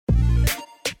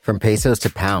From pesos to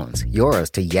pounds,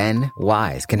 euros to yen,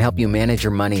 Wise can help you manage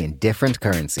your money in different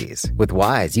currencies. With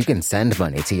Wise, you can send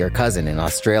money to your cousin in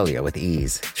Australia with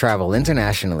ease, travel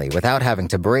internationally without having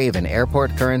to brave an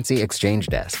airport currency exchange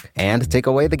desk, and take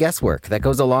away the guesswork that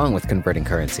goes along with converting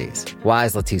currencies.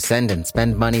 Wise lets you send and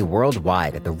spend money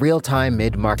worldwide at the real-time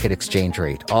mid-market exchange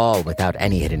rate, all without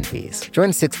any hidden fees.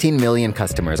 Join 16 million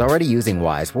customers already using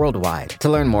Wise worldwide. To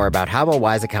learn more about how a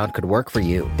Wise account could work for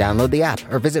you, download the app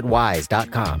or visit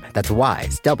wise.com. That's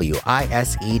Wise,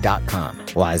 WISE.com.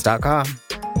 Wise.com.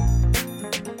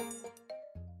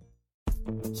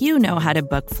 You know how to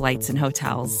book flights and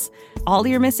hotels. All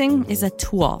you're missing is a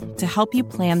tool to help you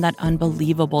plan that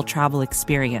unbelievable travel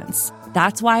experience.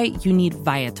 That's why you need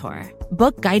Viator.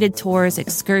 Book guided tours,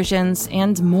 excursions,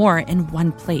 and more in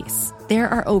one place. There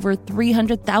are over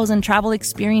 300,000 travel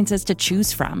experiences to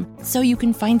choose from, so you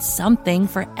can find something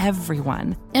for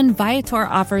everyone. And Viator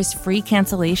offers free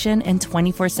cancellation and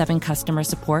 24/7 customer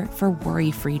support for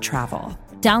worry-free travel.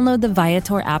 Download the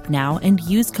Viator app now and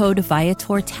use code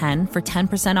Viator10 for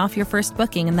 10% off your first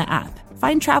booking in the app.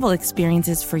 Find travel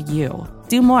experiences for you.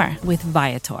 Do more with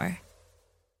Viator.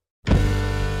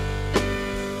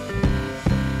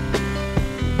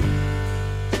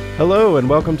 Hello and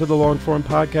welcome to the Longform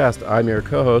Podcast. I'm your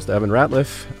co-host, Evan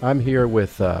Ratliff. I'm here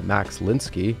with Max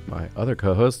Linsky, my other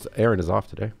co-host. Aaron is off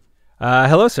today.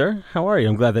 Hello, sir. How are you?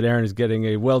 I'm glad that Aaron is getting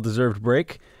a well-deserved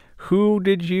break. Who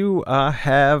did you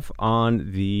have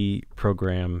on the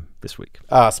program this week?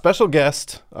 Special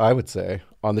guest, I would say,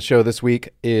 on the show this week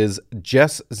is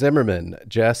Jess Zimmerman.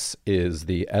 Jess is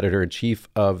the editor-in-chief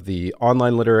of the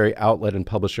online literary outlet and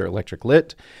publisher Electric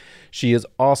Lit. She is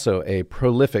also a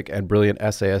prolific and brilliant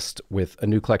essayist with a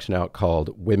new collection out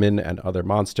called Women and Other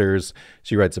Monsters.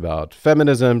 She writes about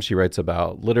feminism. She writes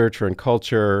about literature and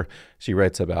culture. She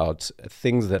writes about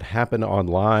things that happen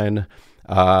online.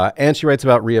 And she writes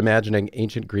about reimagining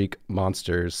ancient Greek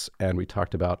monsters. And we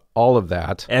talked about all of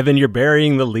that. Evan, you're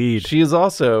burying the lead. She is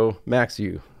also, Max,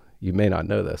 you may not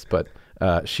know this, but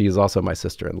she is also my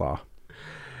sister-in-law.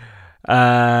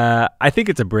 I think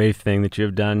it's a brave thing that you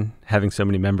have done, having so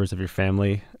many members of your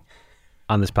family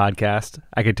on this podcast.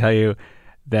 I could tell you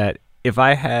that if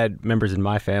I had members in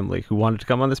my family who wanted to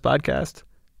come on this podcast,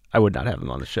 I would not have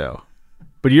them on the show.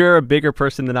 But you're a bigger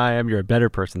person than I am. You're a better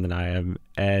person than I am.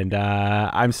 And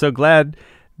I'm so glad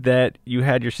that you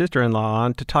had your sister-in-law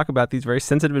on to talk about these very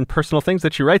sensitive and personal things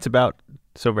that she writes about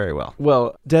so very well.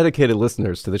 Well, dedicated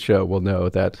listeners to the show will know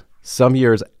that some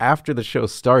years after the show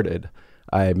started,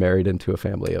 I married into a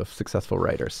family of successful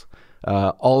writers,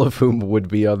 all of whom would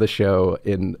be on the show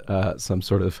in some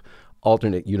sort of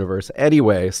alternate universe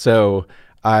anyway. So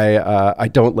I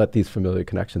don't let these familiar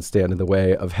connections stand in the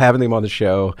way of having them on the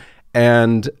show.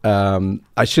 And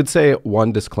I should say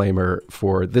one disclaimer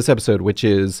for this episode, which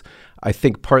is, I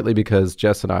think partly because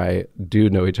Jess and I do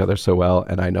know each other so well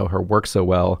and I know her work so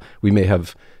well, we may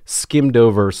have skimmed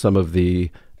over some of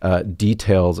the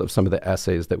details of some of the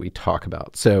essays that we talk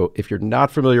about. So if you're not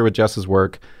familiar with Jess's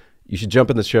work, you should jump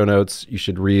in the show notes. You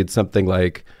should read something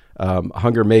like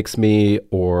Hunger Makes Me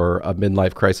or A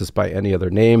Midlife Crisis by Any Other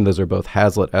Name. Those are both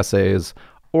Hazlitt essays.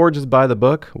 Or just buy the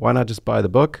book. Why not just buy the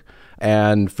book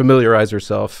and familiarize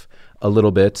yourself a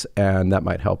little bit, and that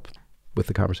might help with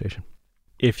the conversation.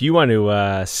 If you want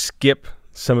to skip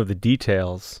some of the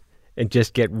details and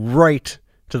just get right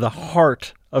to the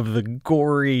heart of the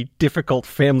gory, difficult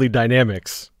family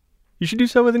dynamics, you should do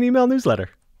so with an email newsletter.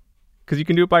 Because you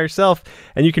can do it by yourself,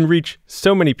 and you can reach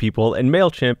so many people, and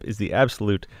MailChimp is the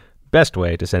absolute best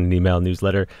way to send an email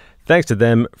newsletter. Thanks to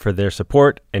them for their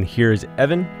support, and here's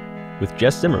Evan with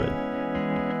Jess Zimmerman.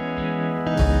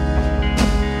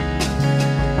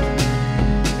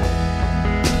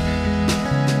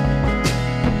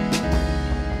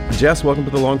 Jess, welcome to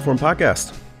the Longform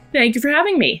Podcast. Thank you for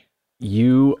having me.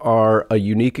 You are a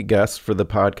unique guest for the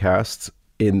podcast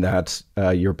in that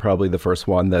you're probably the first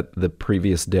one that the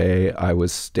previous day I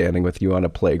was standing with you on a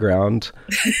playground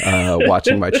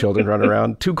watching my children run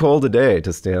around. Too cold a day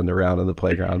to stand around on the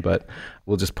playground, but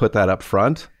we'll just put that up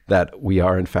front, that we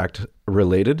are in fact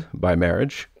related by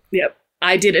marriage. Yep.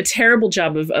 I did a terrible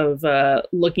job of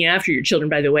looking after your children,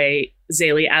 by the way.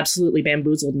 Zaylee absolutely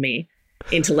bamboozled me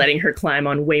into letting her climb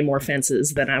on way more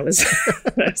fences than I was.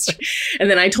 And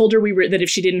then I told her that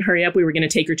if she didn't hurry up, we were going to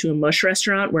take her to a mush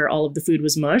restaurant where all of the food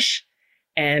was mush.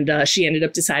 And she ended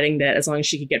up deciding that as long as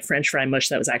she could get French fry mush,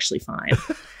 that was actually fine.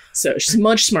 So she's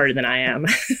much smarter than I am.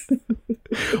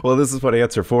 Well, this is what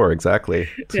ants are for, exactly,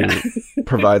 to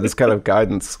provide this kind of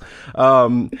guidance.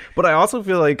 But I also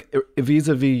feel like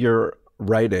vis-a-vis your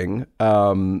writing,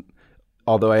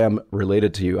 although I am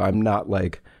related to you, I'm not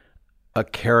like a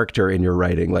character in your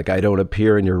writing. Like, I don't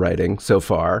appear in your writing so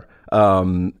far.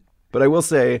 But I will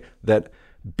say that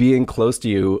being close to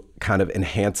you kind of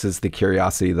enhances the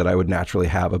curiosity that I would naturally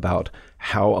have about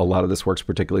how a lot of this works,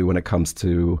 particularly when it comes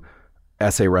to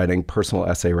essay writing, personal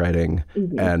essay writing,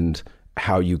 and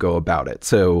how you go about it.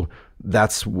 So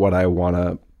that's what I want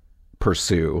to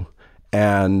pursue.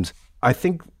 And I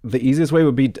think the easiest way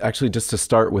would be actually just to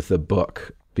start with the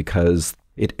book, because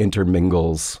it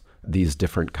intermingles these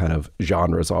different kind of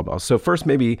genres almost. So first,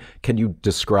 maybe can you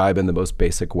describe in the most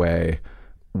basic way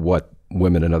what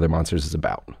Women and Other Monsters is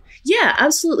about? Yeah,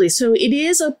 absolutely. So it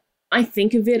is I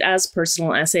think of it as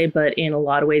personal essay, but in a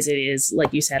lot of ways it is,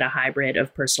 like you said, a hybrid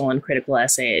of personal and critical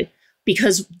essay,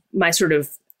 because my sort of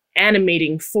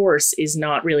animating force is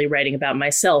not really writing about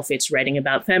myself. It's writing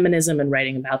about feminism and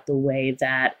writing about the way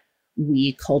that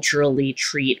we culturally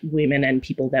treat women and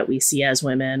people that we see as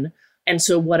women. And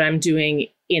so what I'm doing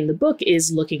in the book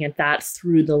is looking at that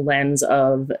through the lens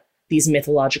of these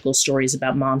mythological stories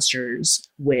about monsters,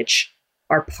 which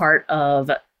are part of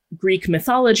Greek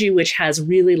mythology, which has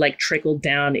really like trickled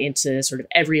down into sort of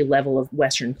every level of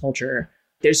Western culture.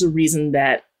 There's a reason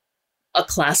that a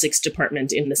classics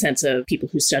department, in the sense of people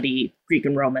who study Greek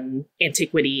and Roman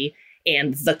antiquity,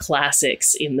 and the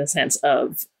classics in the sense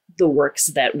of the works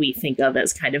that we think of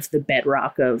as kind of the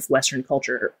bedrock of Western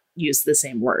culture, use the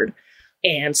same word.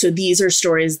 And so these are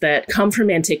stories that come from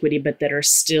antiquity, but that are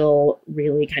still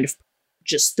really kind of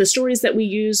just the stories that we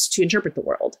use to interpret the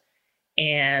world.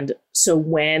 And so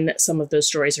when some of those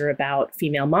stories are about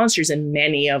female monsters, and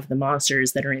many of the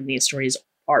monsters that are in these stories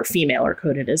are female or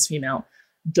coded as female,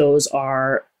 those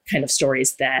are kind of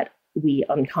stories that we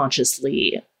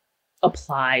unconsciously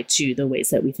apply to the ways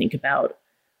that we think about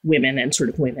women and sort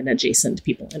of women adjacent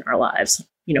people in our lives.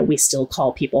 You know, we still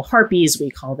call people harpies,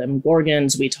 we call them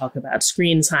gorgons, we talk about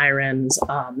screen sirens.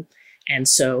 And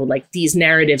so like these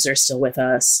narratives are still with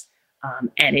us.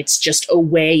 And it's just a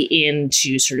way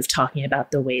into sort of talking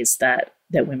about the ways that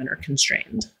women are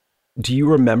constrained. Do you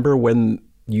remember when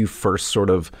you first sort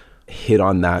of hit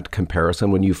on that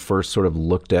comparison, when you first sort of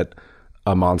looked at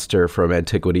a monster from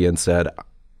antiquity and said,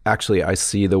 actually, I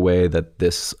see the way that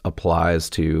this applies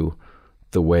to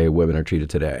the way women are treated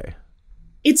today?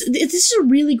 This is a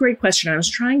really great question. I was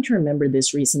trying to remember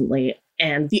this recently.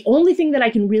 And the only thing that I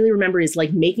can really remember is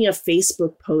like making a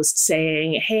Facebook post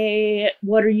saying, hey,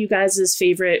 what are you guys'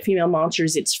 favorite female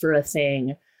monsters? It's for a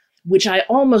thing, which I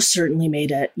almost certainly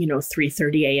made at,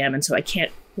 3:30 a.m. And so I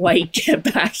can't quite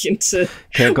get back into...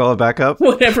 Can't call it back up?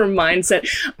 Whatever mindset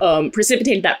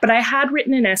precipitated that. But I had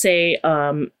written an essay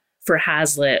for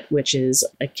Hazlitt, which is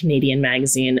a Canadian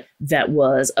magazine, that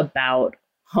was about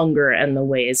hunger and the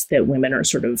ways that women are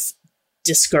sort of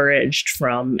discouraged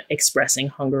from expressing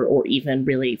hunger or even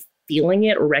really feeling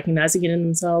it or recognizing it in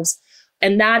themselves.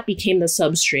 And that became the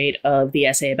substrate of the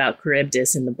essay about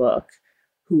Charybdis in the book,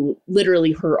 who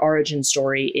literally her origin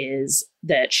story is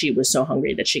that she was so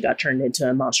hungry that she got turned into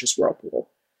a monstrous whirlpool.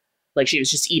 Like she was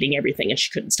just eating everything and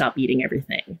she couldn't stop eating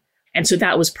everything. And so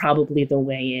that was probably the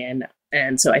way in.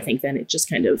 And so I think then it just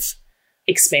kind of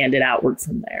expanded outward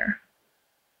from there.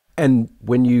 And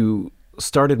when you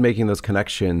started making those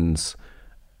connections,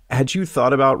 had you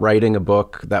thought about writing a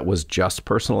book that was just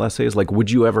personal essays? Like,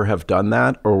 would you ever have done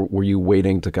that? Or were you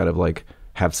waiting to kind of like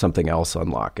have something else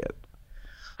unlock it?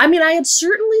 I mean, I had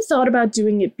certainly thought about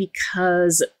doing it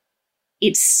because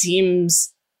it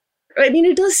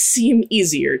does seem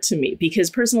easier to me, because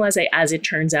personal essay, as it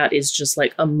turns out, is just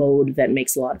like a mode that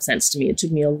makes a lot of sense to me. It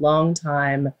took me a long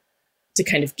time to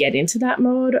kind of get into that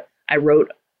mode. I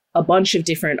wrote a bunch of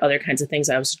different other kinds of things.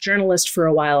 I was a journalist for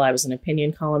a while. I was an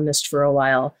opinion columnist for a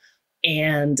while.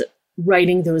 And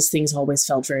writing those things always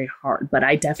felt very hard. But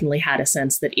I definitely had a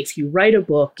sense that if you write a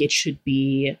book, it should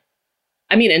be...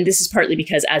 and this is partly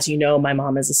because, as you know, my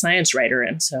mom is a science writer.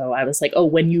 And so I was like, oh,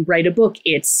 when you write a book,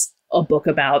 it's a book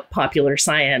about popular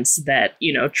science that,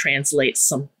 translates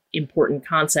some important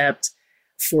concept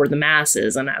for the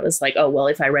masses. And I was like, oh, well,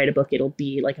 if I write a book, it'll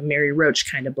be like a Mary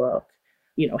Roach kind of book.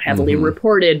 Heavily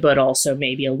reported, but also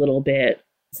maybe a little bit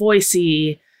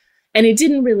voicey. And it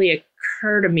didn't really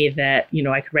occur to me that,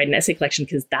 I could write an essay collection,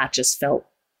 because that just felt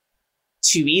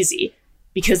too easy,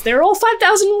 because they're all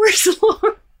 5,000 words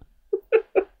long.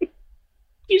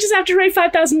 You just have to write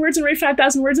 5,000 words and write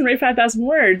 5,000 words and write 5,000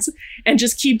 words and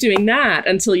just keep doing that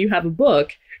until you have a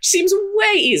book. Seems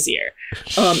way easier.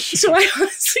 So I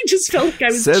honestly just felt like I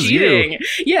was cheating.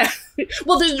 Yeah.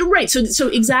 Well, right. So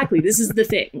exactly. This is the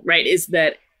thing, right? Is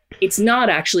that it's not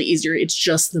actually easier. It's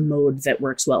just the mode that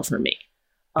works well for me.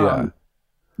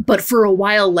 But for a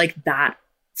while, like that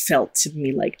felt to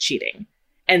me like cheating.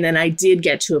 And then I did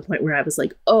get to a point where I was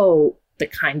like, oh, the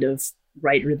kind of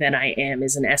writer than I am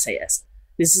as an essayist.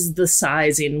 This is the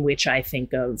size in which I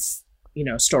think of,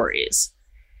 stories.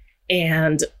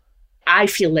 And I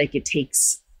feel like it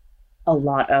takes a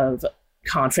lot of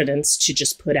confidence to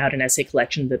just put out an essay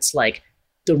collection that's like,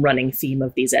 the running theme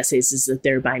of these essays is that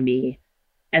they're by me,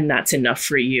 and that's enough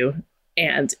for you.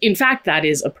 And in fact, that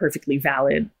is a perfectly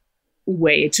valid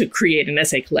way to create an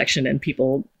essay collection, and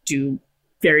people do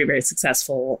very, very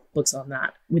successful books on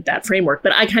that with that framework.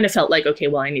 But I kind of felt like, okay,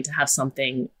 well, I need to have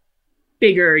something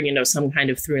bigger, some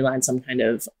kind of through line, some kind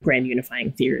of grand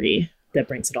unifying theory that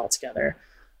brings it all together.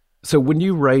 So when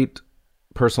you write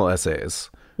personal essays,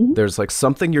 there's like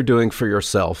something you're doing for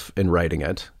yourself in writing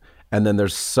it, and then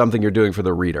there's something you're doing for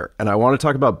the reader. And I want to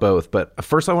talk about both, but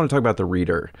first I want to talk about the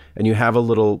reader. And you have a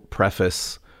little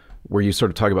preface where you sort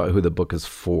of talk about who the book is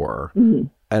for.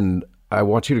 And I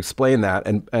want you to explain that.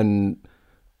 And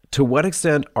to what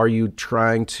extent are you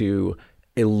trying to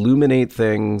illuminate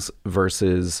things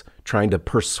versus trying to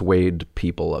persuade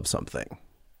people of something?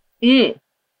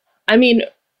 I mean,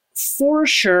 for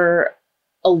sure,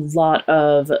 a lot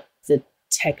of the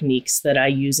techniques that I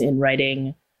use in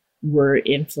writing were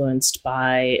influenced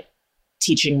by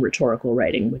teaching rhetorical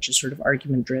writing, which is sort of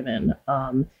argument driven.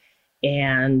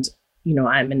 And,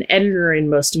 I'm an editor in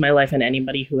most of my life, and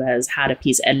anybody who has had a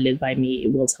piece edited by me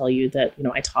will tell you that,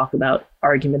 I talk about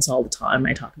arguments all the time.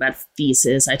 I talk about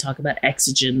thesis. I talk about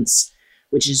exigence,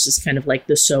 which is just kind of like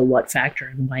the so what factor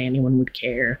and why anyone would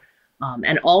care.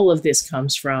 And all of this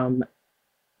comes from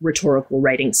rhetorical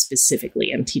writing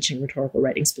specifically and teaching rhetorical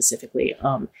writing specifically.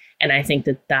 And I think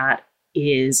that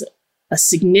is a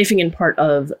significant part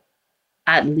of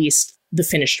at least the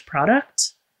finished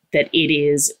product, that it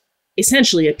is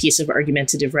essentially a piece of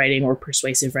argumentative writing or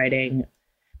persuasive writing,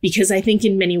 because I think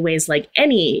in many ways, like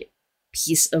any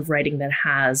piece of writing that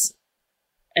has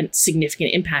a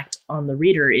significant impact on the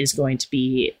reader is going to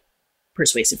be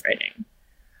persuasive writing.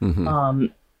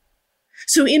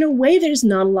 So in a way, there's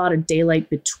not a lot of daylight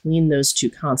between those two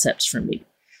concepts for me.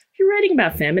 If you're writing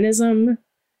about feminism,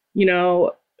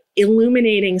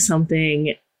 illuminating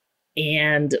something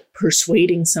and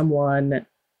persuading someone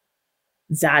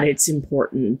that it's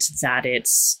important, that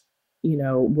it's,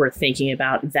 worth thinking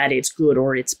about, that it's good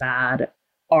or it's bad,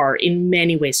 are in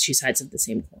many ways two sides of the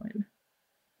same coin.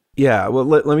 Yeah, well,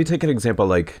 let me take an example.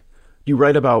 Like, you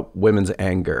write about women's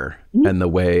anger and the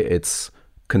way it's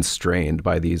constrained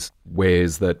by these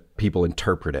ways that people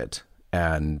interpret it.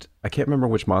 And I can't remember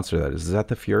which monster that is. Is that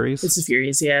the Furies? It's the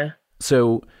Furies, yeah.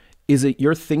 So is it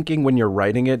your thinking when you're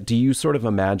writing it? Do you sort of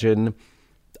imagine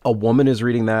a woman is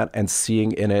reading that and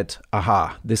seeing in it,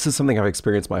 aha, this is something I've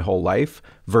experienced my whole life,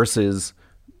 versus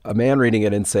a man reading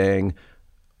it and saying,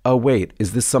 oh, wait,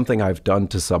 is this something I've done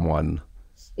to someone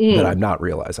that I'm not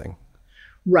realizing?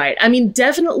 Right. I mean,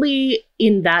 definitely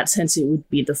in that sense, it would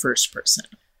be the first person.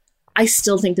 I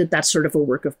still think that that's sort of a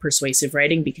work of persuasive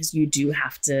writing, because you do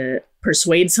have to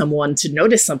persuade someone to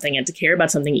notice something and to care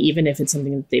about something, even if it's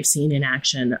something that they've seen in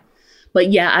action. But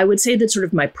yeah, I would say that sort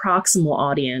of my proximal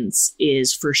audience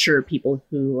is for sure people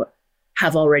who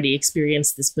have already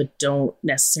experienced this, but don't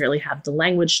necessarily have the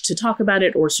language to talk about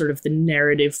it or sort of the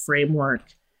narrative framework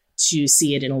to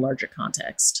see it in a larger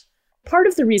context. Part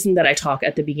of the reason that I talk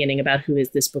at the beginning about who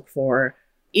is this book for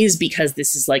is because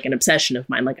this is like an obsession of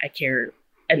mine. Like, I care,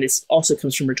 and this also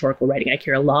comes from rhetorical writing, I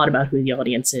care a lot about who the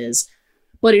audience is.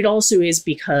 But it also is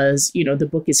because, the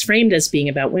book is framed as being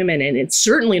about women, and it's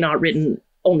certainly not written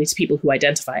only to people who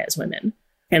identify as women.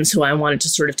 And so I wanted to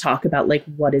sort of talk about, like,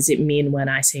 what does it mean when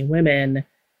I say women?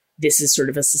 This is sort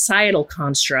of a societal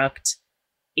construct.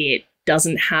 It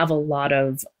doesn't have a lot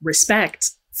of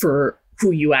respect for who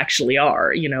you actually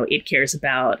are. It cares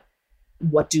about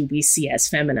what do we see as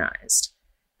feminized.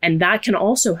 And that can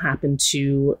also happen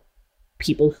to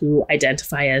people who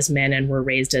identify as men and were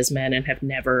raised as men and have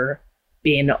never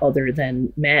been other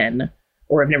than men,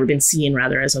 or have never been seen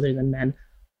rather as other than men,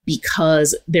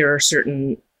 because there are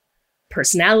certain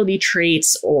personality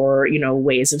traits or,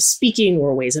 ways of speaking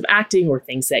or ways of acting or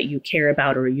things that you care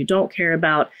about or you don't care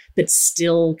about that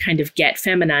still kind of get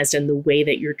feminized, and the way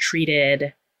that you're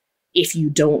treated if you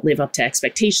don't live up to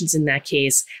expectations in that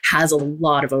case has a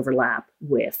lot of overlap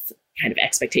with kind of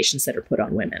expectations that are put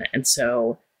on women. And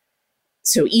so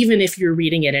even if you're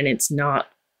reading it and it's not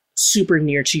super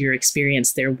near to your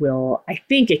experience, there will, I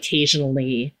think,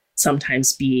 occasionally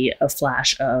sometimes be a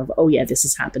flash of, oh yeah, this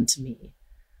has happened to me.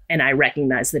 And I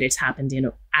recognize that it's happened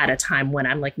at a time when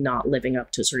I'm like not living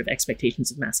up to sort of expectations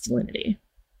of masculinity.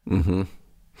 Mm-hmm.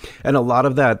 And a lot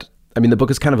of that, I mean, the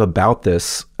book is kind of about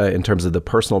this in terms of the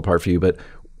personal part for you, but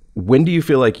when do you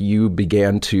feel like you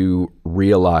began to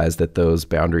realize that those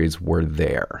boundaries were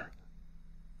there?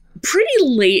 pretty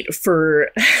late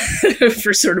for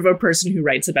for sort of a person who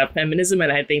writes about feminism.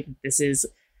 And I think this is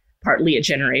partly a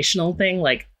generational thing.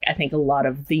 Like, I think a lot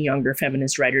of the younger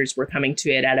feminist writers were coming to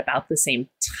it at about the same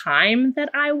time that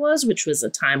I was, which was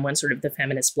a time when sort of the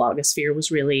feminist blogosphere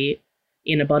was really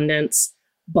in abundance,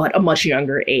 but a much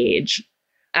younger age.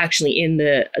 Actually, in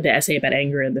the essay about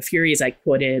Anger and the Furies, I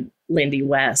quoted Lindy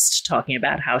West talking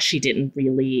about how she didn't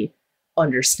really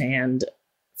understand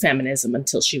feminism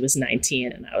until she was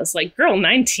 19. And I was like, girl,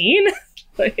 19?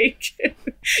 Like,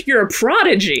 you're a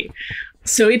prodigy.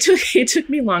 So it took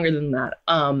me longer than that.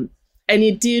 And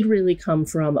it did really come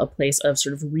from a place of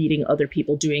sort of reading other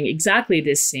people doing exactly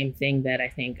this same thing that I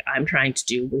think I'm trying to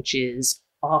do, which is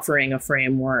offering a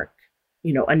framework,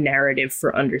 you know, a narrative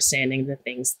for understanding the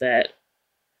things that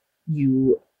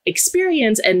you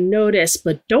experience and notice,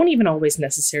 but don't even always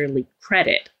necessarily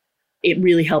credit. It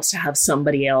really helps to have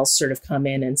somebody else sort of come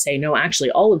in and say, no, actually,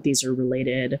 all of these are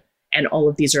related and all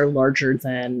of these are larger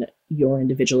than your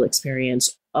individual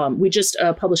experience. We just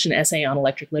published an essay on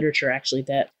electric literature, actually,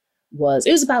 it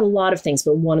was about a lot of things,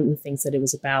 but one of the things that it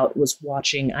was about was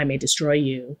watching I May Destroy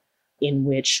You, in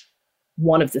which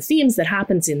one of the themes that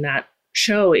happens in that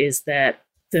show is that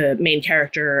the main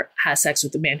character has sex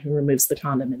with the man who removes the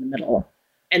condom in the middle.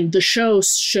 And the show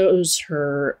shows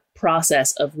her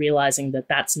process of realizing that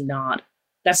that's not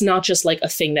just like a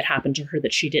thing that happened to her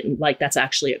that she didn't like. That's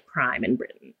actually a crime in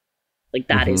Britain. Like,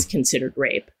 that is considered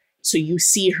rape. So you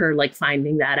see her like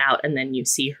finding that out, and then you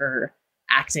see her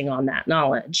acting on that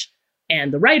knowledge.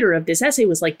 And the writer of this essay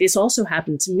was like, this also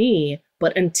happened to me,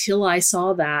 but until I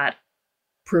saw that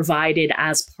provided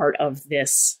as part of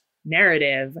this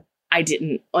narrative, I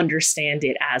didn't understand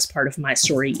it as part of my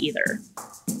story either.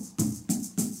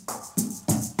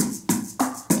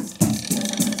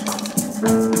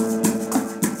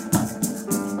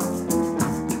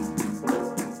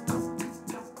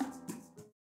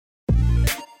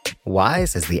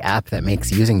 Wise is the app that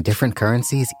makes using different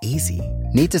currencies easy.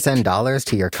 Need to send dollars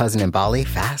to your cousin in Bali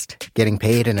fast? Getting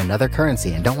paid in another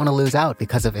currency and don't want to lose out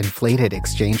because of inflated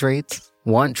exchange rates?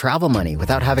 Want travel money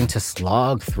without having to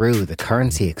slog through the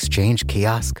currency exchange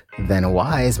kiosk? Then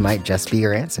Wise might just be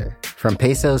your answer. From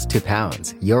pesos to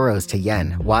pounds, euros to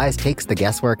yen, Wise takes the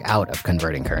guesswork out of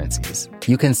converting currencies.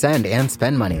 You can send and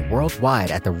spend money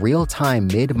worldwide at the real-time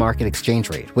mid-market exchange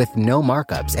rate with no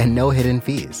markups and no hidden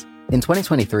fees. In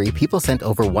 2023, people sent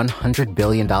over $100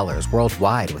 billion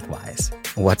worldwide with Wise.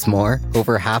 What's more,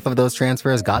 over half of those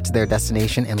transfers got to their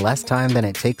destination in less time than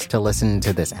it takes to listen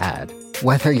to this ad.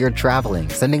 Whether you're traveling,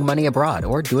 sending money abroad,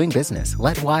 or doing business,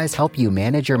 let Wise help you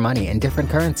manage your money in different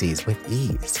currencies with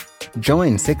ease.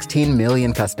 Join 16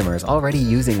 million customers already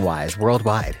using Wise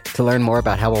worldwide. To learn more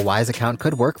about how a Wise account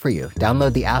could work for you,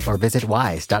 download the app or visit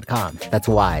wise.com. That's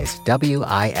Wise,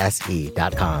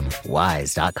 WISE.com.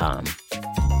 Wise.com.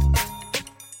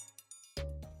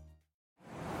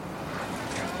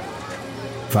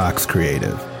 Fox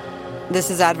Creative. This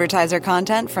is advertiser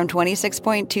content from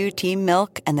 26.2 Team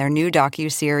Milk and their new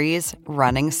docuseries,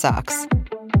 Running Sucks.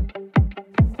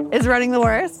 Is running the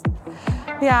worst?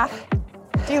 Yeah.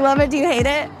 Do you love it? Do you hate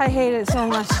it? I hate it so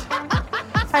much.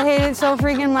 I hate it so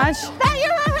freaking much. That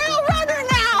you're a real runner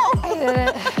now! I hate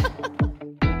it.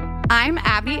 I'm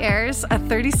Abby Ayers, a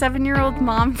 37-year-old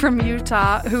mom from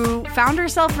Utah who found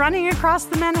herself running across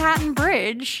the Manhattan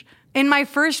Bridge in my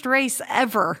first race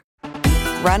ever.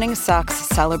 Running Sucks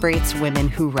celebrates women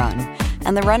who run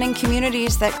and the running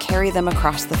communities that carry them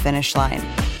across the finish line.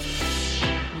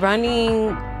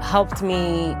 Running helped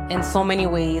me in so many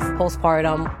ways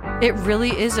postpartum. It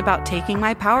really is about taking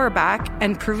my power back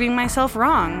and proving myself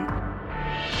wrong.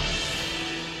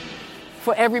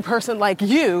 For every person like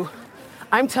you,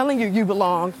 I'm telling you you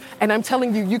belong, and I'm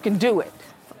telling you you can do it.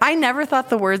 I never thought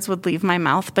the words would leave my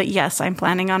mouth, but yes, I'm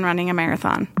planning on running a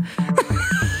marathon.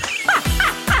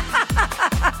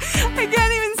 I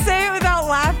can't even say it without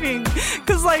laughing,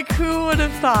 because, like, who would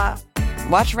have thought?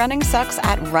 Watch Running Sucks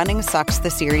at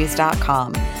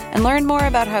runningsuckstheseries.com and learn more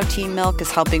about how Team Milk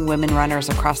is helping women runners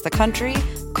across the country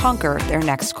conquer their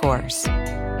next course.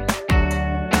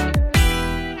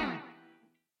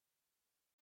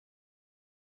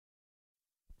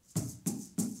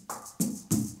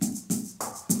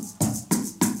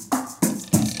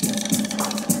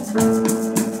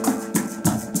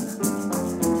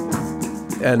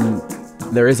 And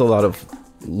there is a lot of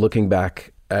looking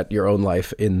back at your own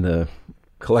life in the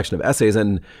collection of essays,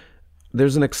 and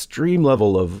there's an extreme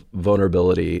level of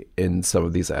vulnerability in some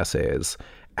of these essays.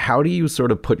 How do you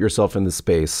sort of put yourself in the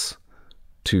space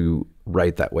to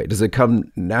write that way? Does it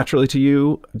come naturally to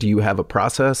you? Do you have a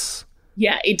process?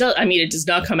 Yeah, it does. I mean, it does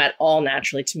not come at all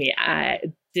naturally to me.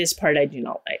 This part I do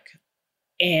not like.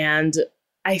 And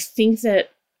I think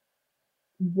that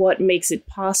what makes it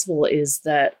possible is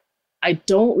that I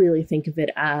don't really think of it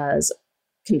as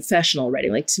confessional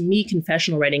writing. Like, to me,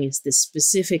 confessional writing is this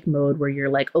specific mode where you're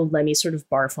like, oh, let me sort of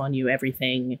barf on you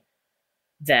everything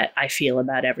that I feel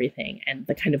about everything. And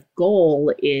the kind of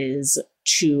goal is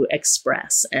to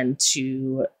express and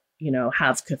to,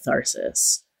 have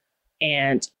catharsis.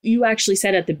 And you actually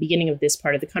said at the beginning of this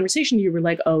part of the conversation, you were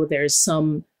like, oh, there's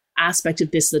some aspect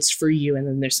of this that's for you, and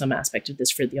then there's some aspect of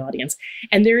this for the audience.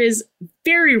 And there is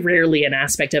very rarely an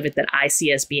aspect of it that I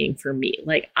see as being for me.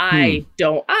 Like, I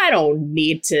don't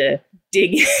need to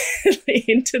dig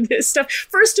into this stuff.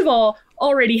 First of all,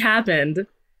 already happened.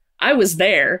 I was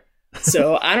there.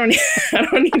 So I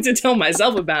don't need to tell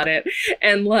myself about it.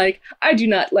 And like, I do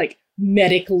not like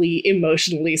medically,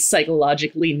 emotionally,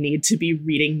 psychologically need to be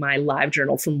reading my live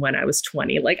journal from when I was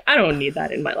 20. Like, I don't need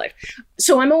that in my life.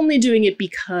 So I'm only doing it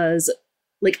because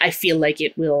like, I feel like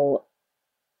it will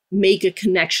make a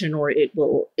connection, or it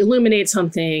will illuminate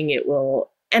something.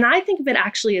 And I think of it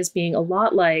actually as being a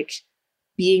lot like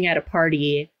being at a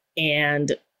party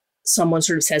and someone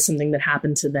sort of says something that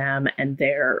happened to them, and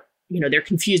they're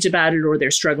confused about it, or they're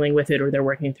struggling with it, or they're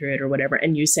working through it, or whatever.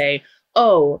 And you say,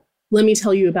 oh, let me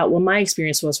tell you about what my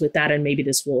experience was with that, and maybe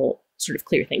this will sort of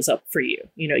clear things up for you.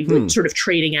 You're sort of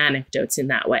trading anecdotes in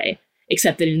that way,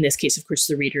 except that in this case, of course,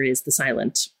 the reader is the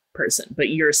silent person, but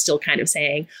you're still kind of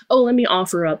saying, oh, let me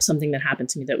offer up something that happened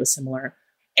to me that was similar.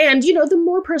 And, the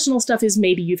more personal stuff is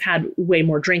maybe you've had way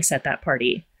more drinks at that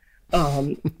party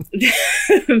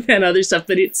than other stuff,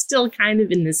 but it's still kind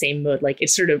of in the same mode. Like,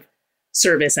 it's sort of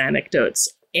service anecdotes.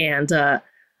 And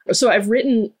so I've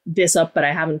written this up, but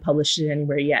I haven't published it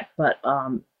anywhere yet. But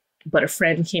a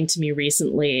friend came to me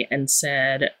recently and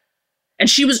said, and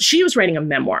she was writing a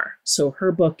memoir. So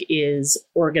her book is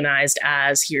organized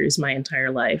as, here's my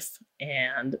entire life.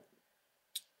 And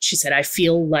she said, I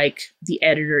feel like the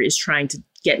editor is trying to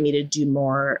get me to do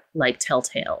more like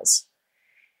telltales.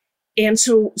 And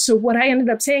so what I ended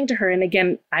up saying to her, and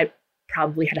again, I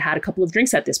probably had a couple of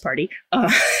drinks at this party.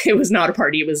 It was not a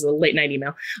party. It was a late night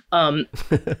email. And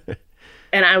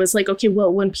I was like, okay,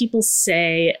 well, when people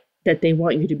say that they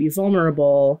want you to be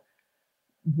vulnerable,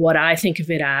 what I think of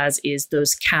it as is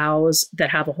those cows that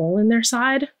have a hole in their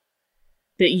side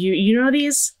that you know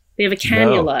these? They have a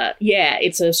cannula. No. Yeah,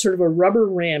 it's a sort of a rubber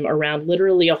rim around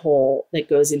literally a hole that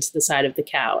goes into the side of the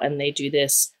cow. And they do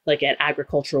this like at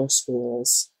agricultural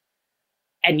schools.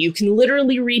 And you can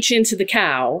literally reach into the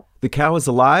cow. The cow is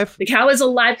alive? The cow is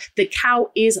alive. The cow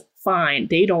is fine.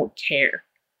 They don't care.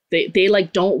 They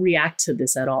like don't react to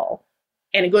this at all.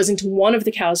 And it goes into one of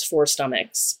the cow's four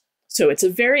stomachs. So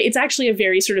it's actually a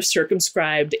very sort of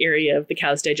circumscribed area of the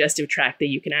cow's digestive tract that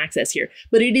you can access here.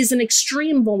 But it is an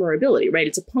extreme vulnerability, right?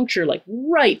 It's a puncture like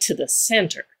right to the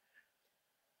center.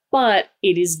 But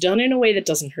it is done in a way that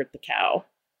doesn't hurt the cow.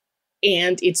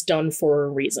 And it's done for a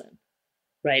reason.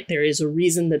 Right. There is a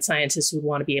reason that scientists would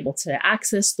want to be able to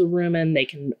access the rumen. They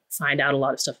can find out a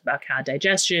lot of stuff about cow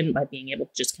digestion by being able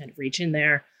to just kind of reach in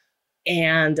there.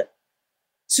 And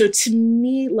so to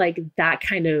me, like that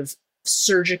kind of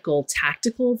surgical,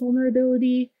 tactical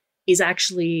vulnerability is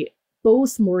actually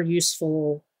both more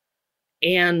useful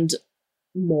and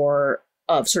more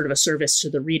of sort of a service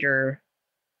to the reader,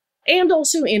 and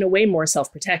also in a way more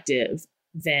self-protective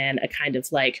than a kind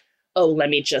of like, oh, let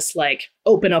me just like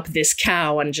open up this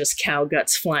cow and just cow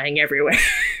guts flying everywhere,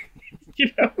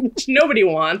 which nobody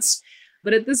wants.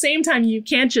 But at the same time, you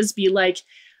can't just be like,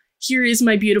 here is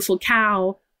my beautiful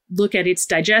cow, look at its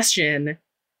digestion,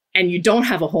 and you don't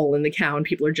have a hole in the cow and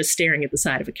people are just staring at the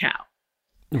side of a cow.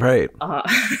 Right.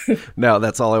 Now,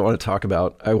 that's all I want to talk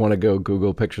about. I want to go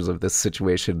Google pictures of this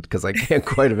situation because I can't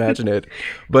quite imagine it.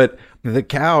 But the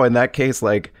cow in that case,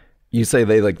 like, you say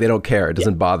they don't care. It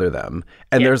doesn't bother them.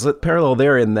 And there's a parallel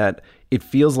there in that it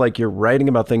feels like you're writing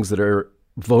about things that are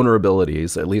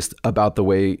vulnerabilities, at least about the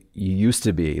way you used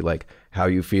to be, like how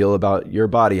you feel about your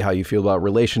body, how you feel about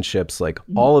relationships, like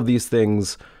all of these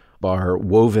things are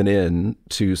woven in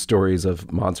to stories of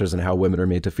monsters and how women are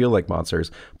made to feel like monsters.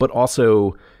 But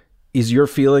also, is your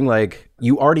feeling like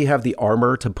you already have the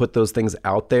armor to put those things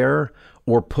out there,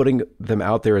 or putting them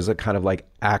out there as a kind of like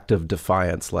act of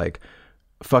defiance, like,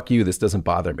 fuck you, this doesn't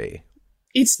bother me?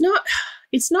 It's not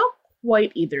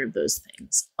quite either of those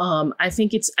things. I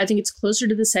think it's closer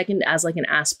to the second as like an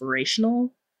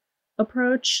aspirational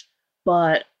approach,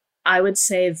 but I would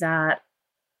say that,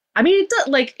 I mean,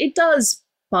 it does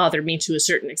bother me to a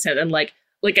certain extent, and like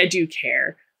I do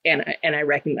care, and I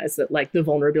recognize that like the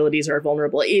vulnerabilities are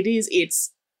vulnerable.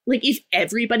 It's like if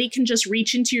everybody can just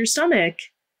reach into your stomach,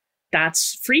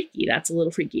 that's freaky. That's a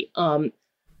little freaky.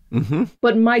 Mm-hmm.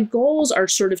 But my goals are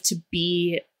sort of to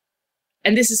be,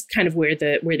 and this is kind of where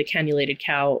the cannulated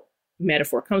cow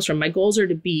metaphor comes from. My goals are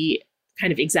to be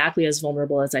kind of exactly as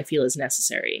vulnerable as I feel is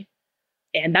necessary.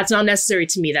 And that's not necessary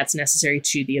to me. That's necessary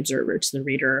to the observer, to the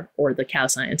reader, or the cow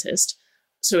scientist.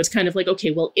 So it's kind of like,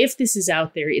 okay, well, if this is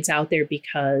out there, it's out there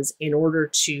because in order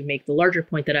to make the larger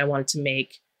point that I wanted to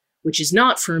make, which is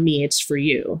not for me, it's for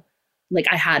you, like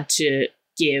I had to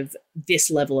give this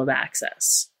level of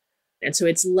access. And so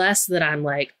it's less that I'm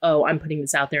like, oh, I'm putting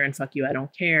this out there and fuck you, I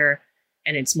don't care.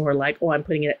 And it's more like, oh, I'm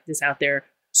putting this out there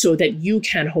so that you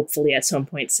can hopefully at some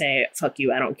point say, fuck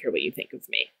you, I don't care what you think of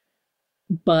me.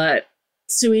 But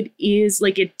so it is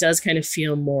like, it does kind of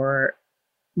feel more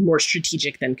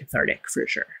strategic than cathartic, for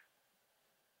sure.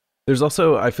 There's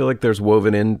also, I feel like there's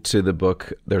woven into the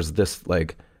book, there's this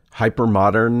like hyper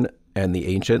modern and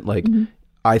the ancient, like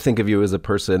I think of you as a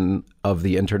person of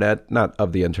the internet, not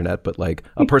of the internet, but like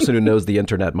a person who knows the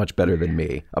internet much better than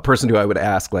me, a person who I would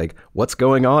ask like, what's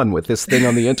going on with this thing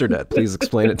on the internet? Please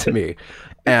explain it to me.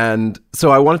 And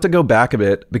so I wanted to go back a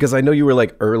bit because I know you were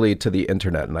like early to the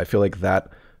internet, and I feel like that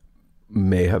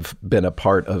may have been a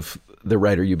part of the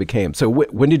writer you became. So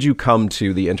when did you come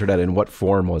to the internet, and what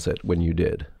form was it when you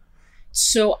did?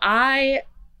 So I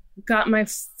got my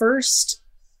first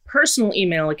personal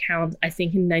email account, I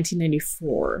think in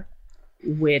 1994,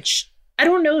 which I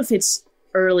don't know if it's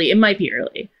early. It might be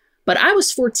early, but I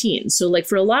was 14. So like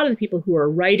for a lot of the people who are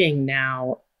writing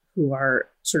now, who are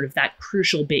sort of that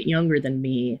crucial bit younger than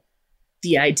me,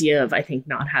 the idea of, I think,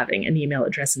 not having an email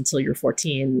address until you're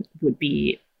 14 would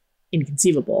be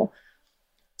inconceivable.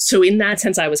 So in that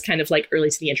sense, I was kind of like early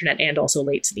to the internet and also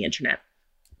late to the internet.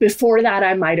 Before that,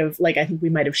 I might have, like, I think we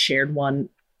might have shared one.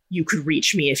 You could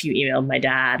reach me if you emailed my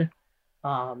dad.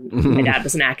 My dad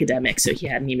was an academic, so he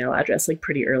had an email address like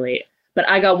pretty early. But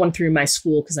I got one through my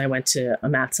school because I went to a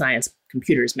math science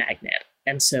computers magnet.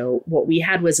 And so what we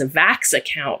had was a VAX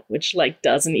account, which like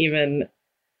doesn't even,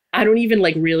 I don't even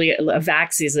like really, a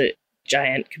VAX is a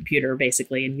giant computer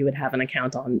basically, and you would have an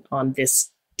account on this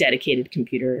dedicated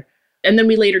computer. And then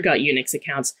we later got Unix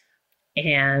accounts,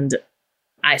 and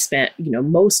I spent,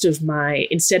 most of my,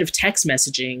 instead of text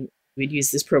messaging, we'd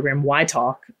use this program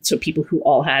YTalk. So people who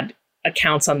all had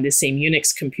accounts on this same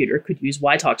Unix computer could use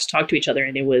YTalk to talk to each other.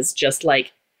 And it was just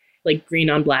like green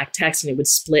on black text, and it would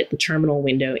split the terminal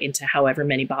window into however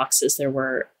many boxes there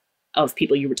were of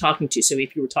people you were talking to. So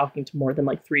if you were talking to more than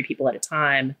like 3 people at a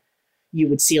time, you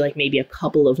would see like maybe a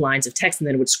couple of lines of text, and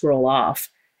then it would scroll off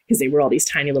because they were all these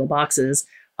tiny little boxes.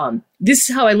 This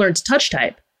is how I learned to touch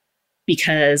type,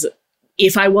 because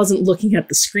if I wasn't looking at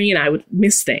the screen, I would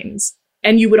miss things.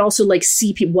 And you would also like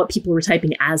see what people were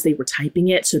typing as they were typing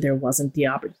it. So there wasn't the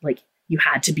like you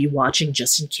had to be watching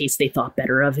just in case they thought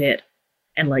better of it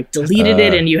and like deleted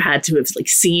it. And you had to have like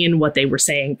seen what they were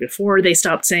saying before they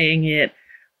stopped saying it.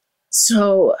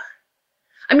 So,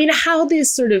 I mean, how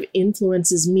this sort of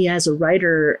influences me as a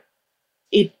writer,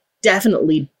 it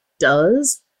definitely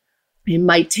does. It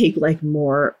might take like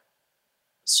more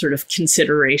sort of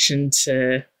consideration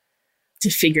to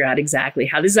figure out exactly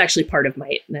how. This is actually part of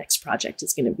my next project,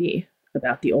 is going to be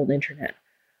about the old internet.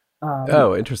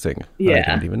 Oh, interesting. Yeah.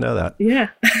 I didn't even know that. Yeah.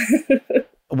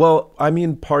 Well, I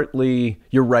mean, partly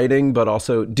you're writing, but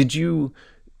also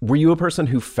were you a person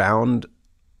who found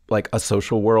like a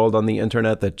social world on the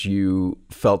internet that you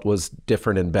felt was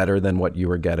different and better than what you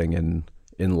were getting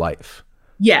in life?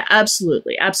 Yeah,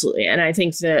 absolutely. Absolutely. And I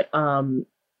think that,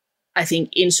 I think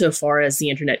insofar as the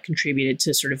internet contributed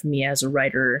to sort of me as a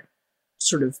writer,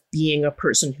 sort of being a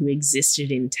person who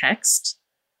existed in text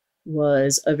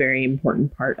was a very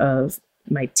important part of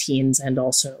my teens and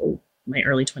also my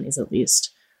early 20s, at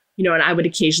least. And I would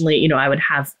occasionally, I would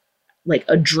have like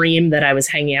a dream that I was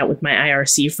hanging out with my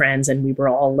IRC friends and we were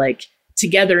all like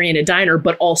together in a diner,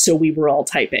 but also we were all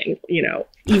typing,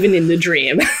 even in the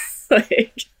dream.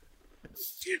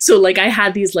 So like I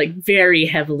had these like very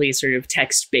heavily sort of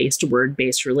text-based,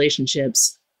 word-based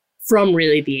relationships from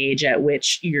really the age at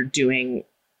which you're doing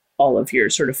all of your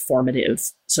sort of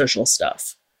formative social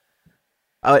stuff.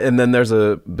 And then there's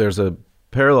a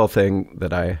parallel thing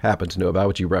that I happen to know about,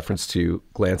 which you referenced to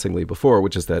glancingly before,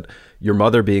 which is that your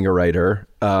mother being a writer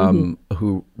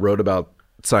who wrote about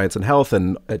science and health,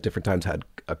 and at different times had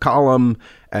a column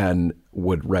and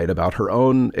would write about her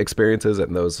own experiences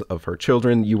and those of her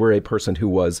children. You were a person who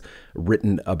was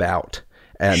written about.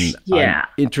 And I'm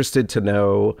interested to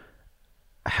know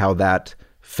how that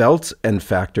felt and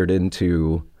factored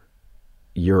into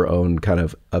your own kind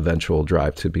of eventual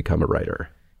drive to become a writer.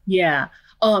 Yeah.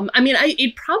 I mean,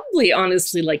 it probably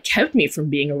honestly like kept me from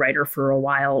being a writer for a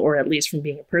while, or at least from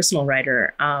being a personal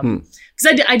writer.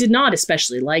 Because I did not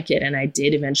especially like it. And I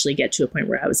did eventually get to a point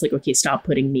where I was like, okay, stop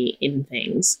putting me in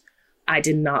things. I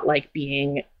did not like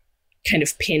being kind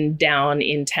of pinned down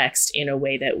in text in a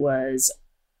way that was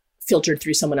filtered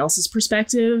through someone else's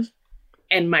perspective.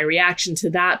 And my reaction to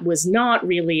that was not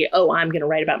really, oh, I'm going to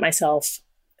write about myself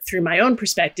through my own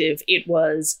perspective. It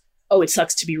was, oh, it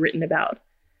sucks to be written about.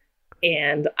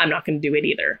 And I'm not going to do it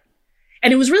either.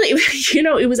 And it was really,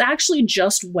 it was actually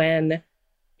just when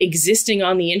existing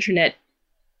on the internet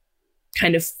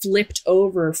kind of flipped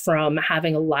over from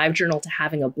having a live journal to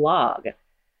having a blog.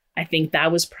 I think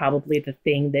that was probably the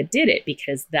thing that did it,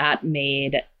 because that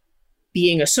made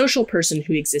being a social person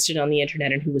who existed on the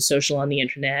internet and who was social on the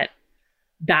internet,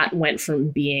 that went from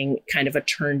being kind of a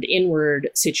turned inward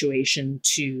situation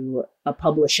to a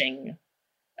publishing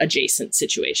adjacent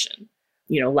situation.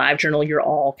 Live journal, you're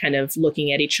all kind of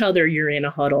looking at each other. You're in a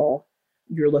huddle.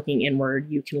 You're looking inward.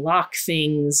 You can lock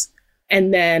things.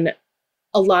 And then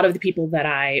a lot of the people that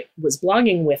I was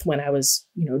blogging with when I was,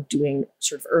 doing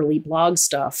sort of early blog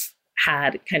stuff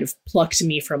had kind of plucked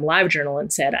me from live journal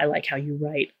and said, I like how you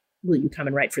write. Will you come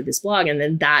and write for this blog? And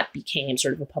then that became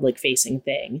sort of a public facing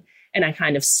thing. And I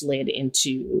kind of slid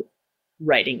into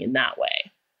writing in that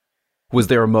way. Was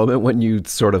there a moment when you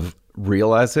sort of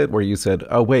realized it, where you said,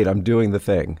 oh, wait, I'm doing the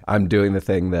thing. I'm doing the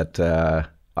thing that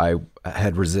I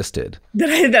had resisted?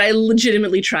 That I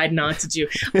legitimately tried not to do.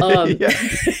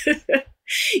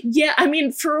 Yeah, I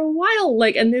mean, for a while,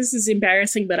 and this is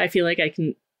embarrassing, but I feel like I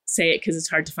can say it because it's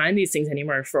hard to find these things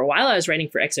anymore. For a while, I was writing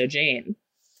for XOJane.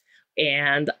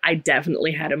 And I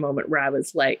definitely had a moment where I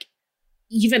was like,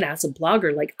 even as a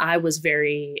blogger, I was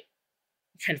very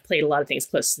kind of played a lot of things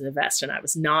close to the vest, and I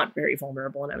was not very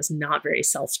vulnerable, and I was not very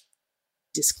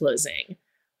self-disclosing.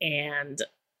 And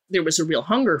there was a real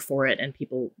hunger for it, and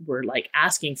people were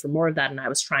asking for more of that, and I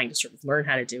was trying to sort of learn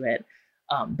how to do it.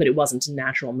 But it wasn't a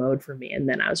natural mode for me. And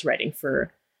then I was writing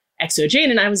for XOJane,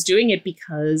 and I was doing it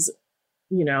because,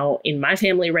 in my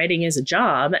family, writing is a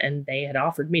job, and they had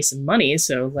offered me some money.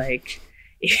 So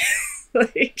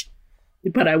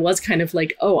but I was kind of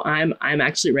like, oh, I'm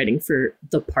actually writing for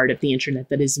the part of the internet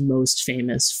that is most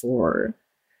famous for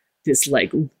this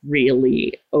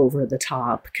really over the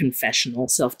top confessional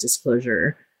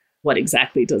self-disclosure. What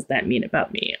exactly does that mean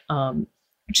about me?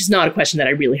 Which is not a question that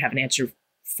I really have an answer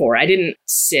for. I didn't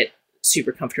sit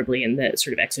super comfortably in the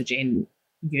sort of XOJane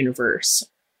universe.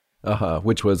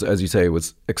 Which was, as you say,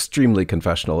 was extremely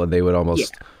confessional, and they would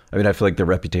almost, I mean, I feel like their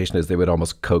reputation is they would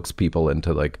almost coax people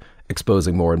into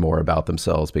exposing more and more about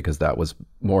themselves, because that was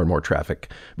more and more traffic,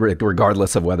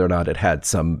 regardless of whether or not it had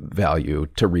some value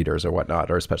to readers or whatnot,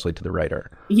 or especially to the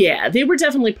writer. Yeah, they were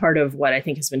definitely part of what I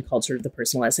think has been called sort of the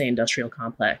personal essay industrial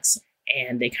complex.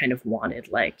 And they kind of wanted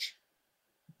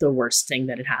the worst thing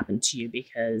that had happened to you,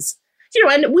 because,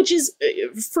 and which is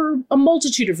for a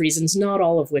multitude of reasons, not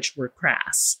all of which were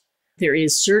crass. There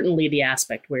is certainly the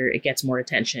aspect where it gets more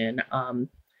attention.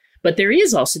 But there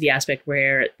is also the aspect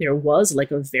where there was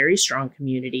a very strong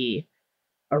community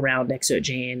around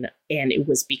XOJane. And it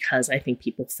was because I think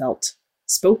people felt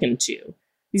spoken to.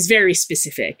 These very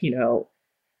specific, young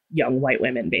white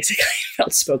women basically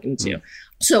felt spoken to.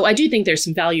 So I do think there's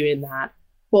some value in that.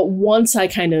 But once I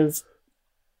kind of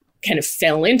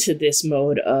fell into this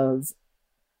mode of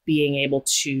being able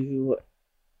to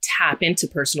tap into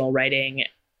personal writing,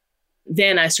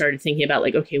 then I started thinking about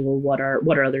okay, well, what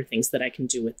are other things that I can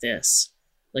do with this?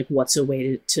 What's a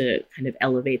way to kind of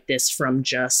elevate this from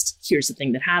just, here's the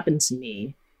thing that happened to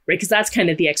me, right? Because that's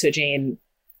kind of the XOJane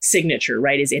signature,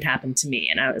 right? Is it happened to me?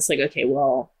 And I was like, okay,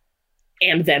 well,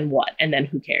 and then what? And then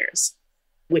who cares?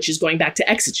 Which is going back to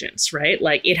exigence, right?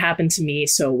 It happened to me,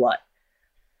 so what?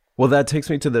 Well, that takes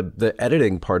me to the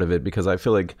editing part of it, because I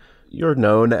feel like you're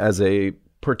known as a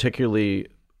particularly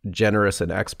generous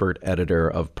and expert editor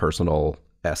of personal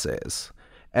essays.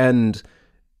 And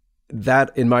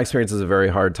that, in my experience, is a very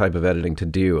hard type of editing to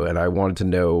do. And I wanted to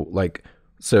know,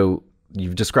 so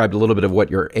you've described a little bit of what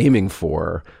you're aiming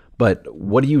for, but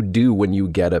what do you do when you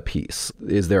get a piece?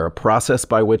 Is there a process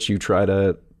by which you try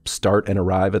to start and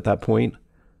arrive at that point?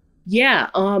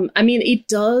 Yeah. I mean, it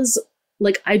does,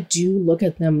 I do look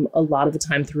at them a lot of the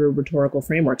time through a rhetorical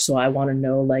framework. So I want to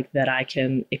know, that I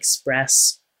can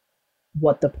express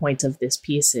what the point of this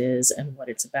piece is and what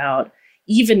it's about,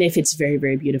 even if it's very,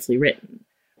 very beautifully written.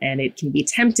 And it can be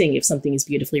tempting, if something is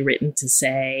beautifully written, to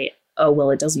say, oh, well,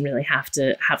 it doesn't really have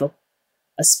to have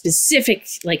a specific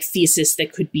thesis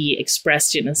that could be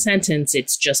expressed in a sentence.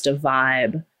 It's just a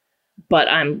vibe. But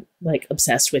I'm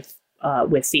obsessed with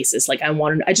thesis. I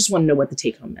just want to know what the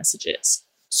take home message is.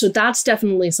 So that's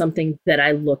definitely something that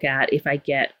I look at if I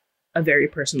get a very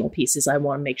personal piece, is I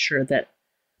want to make sure that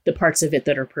the parts of it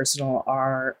that are personal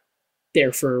are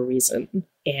there for a reason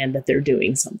and that they're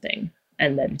doing something.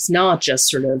 And that it's not just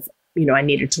sort of, I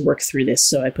needed to work through this,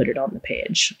 so I put it on the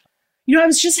page. I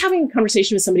was just having a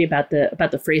conversation with somebody about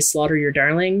the phrase slaughter your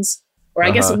darlings. Or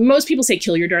I guess most people say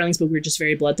kill your darlings, but we're just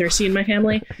very bloodthirsty in my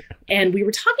family. And we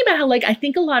were talking about how, I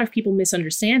think a lot of people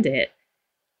misunderstand it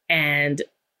and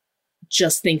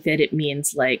just think that it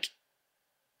means,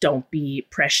 don't be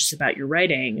precious about your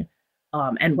writing.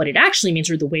 And what it actually means,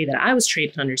 or the way that I was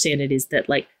trained to understand it, is that,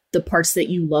 the parts that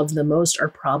you love the most are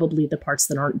probably the parts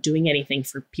that aren't doing anything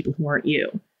for people who aren't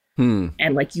you. And,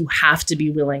 you have to be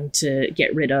willing to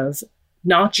get rid of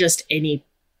not just any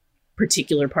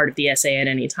particular part of the essay at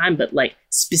any time, but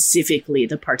specifically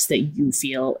the parts that you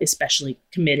feel especially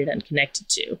committed and connected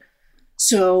to.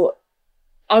 So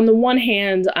on the one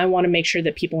hand, I want to make sure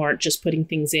that people aren't just putting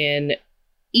things in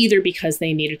either because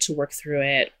they needed to work through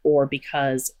it or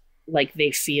because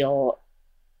they feel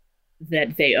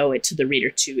that they owe it to the reader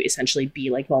to essentially be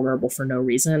vulnerable for no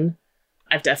reason.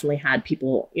 I've definitely had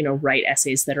people, write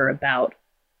essays that are about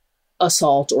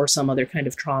assault or some other kind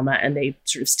of trauma, and they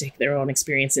sort of stick their own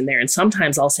experience in there. And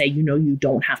sometimes I'll say, you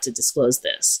don't have to disclose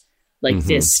this.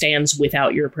 This stands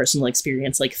without your personal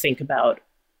experience. Think about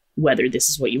whether this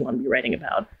is what you want to be writing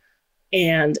about.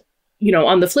 And,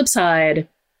 on the flip side,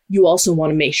 you also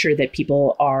want to make sure that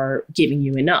people are giving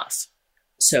you enough.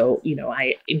 So,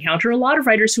 I encounter a lot of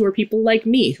writers who are people like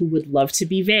me who would love to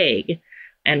be vague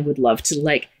and would love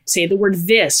to say the word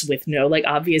this with no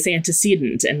obvious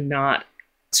antecedent and not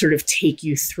sort of take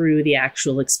you through the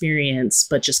actual experience,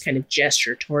 but just kind of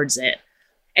gesture towards it.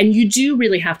 And you do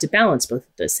really have to balance both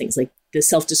of those things. The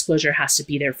self-disclosure has to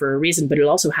be there for a reason, but it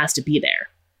also has to be there.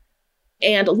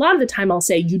 And a lot of the time I'll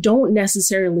say, you don't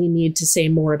necessarily need to say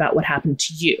more about what happened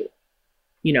to you.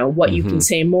 What you can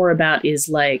say more about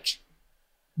is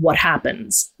what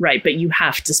happens, right? But you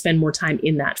have to spend more time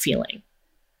in that feeling.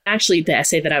 Actually, the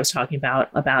essay that I was talking about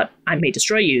I May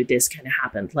Destroy You, this kind of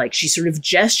happened. She sort of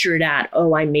gestured at,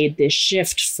 I made this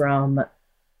shift from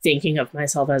thinking of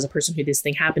myself as a person who this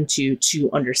thing happened to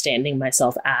understanding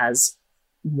myself as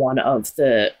one of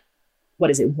the,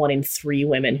 1 in 3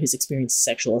 women who's experienced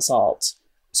sexual assault.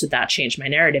 So that changed my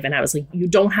narrative. And I was like, you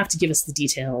don't have to give us the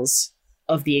details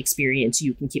of the experience.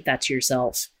 You can keep that to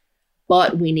yourself.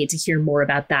 But we need to hear more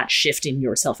about that shift in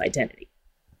your self-identity.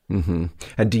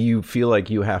 And do you feel like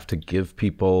you have to give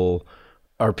people,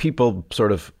 are people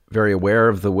sort of very aware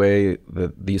of the way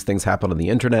that these things happen on the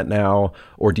internet now?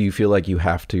 Or do you feel like you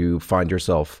have to find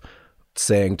yourself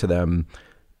saying to them,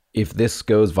 if this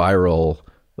goes viral,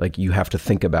 you have to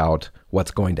think about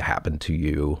what's going to happen to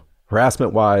you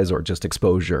harassment wise or just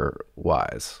exposure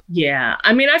wise? Yeah.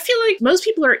 I mean, I feel like most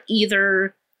people are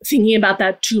either thinking about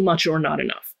that too much or not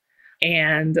enough.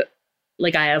 And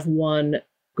I have one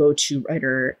go-to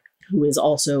writer who is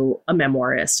also a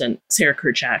memoirist, and Sarah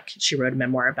Kerchak, she wrote a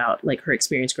memoir about her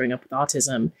experience growing up with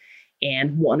autism.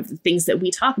 And one of the things that we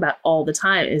talk about all the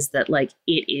time is that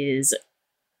it is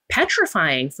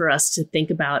petrifying for us to think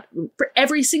about, for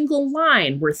every single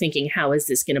line, we're thinking, how is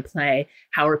this going to play?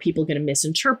 How are people going to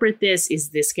misinterpret this? Is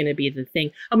this going to be the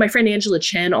thing? Oh, my friend Angela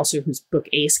Chen, also whose book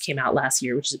Ace came out last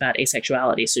year, which is about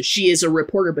asexuality. So she is a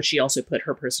reporter, but she also put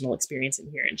her personal experience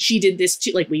in here. And she did this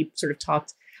too. We sort of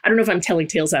talked, I don't know if I'm telling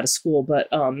tales out of school, but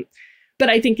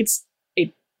I think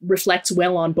it reflects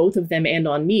well on both of them and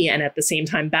on me, and at the same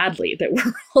time badly, that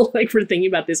we're all we're thinking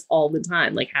about this all the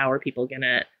time. How are people going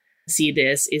to see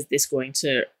this? Is this going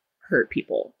to hurt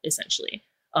people, essentially?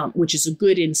 Which is a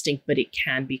good instinct, but it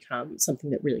can become something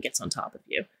that really gets on top of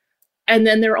you. And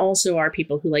then there also are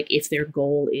people who, if their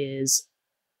goal is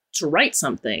to write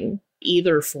something,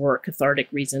 either for cathartic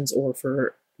reasons or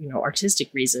for, artistic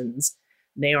reasons,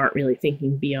 they aren't really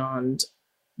thinking beyond,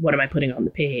 what am I putting on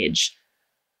the page?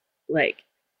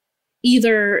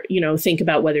 Either, think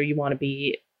about whether you want to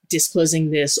be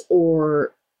disclosing this,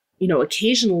 or,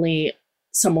 occasionally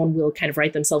someone will kind of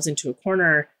write themselves into a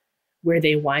corner where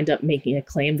they wind up making a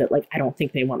claim that I don't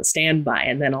think they want to stand by.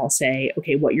 And then I'll say,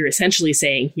 okay, what you're essentially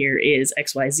saying here is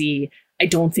XYZ. I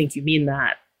don't think you mean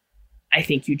that. I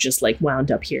think you just wound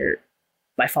up here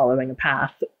by following a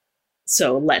path.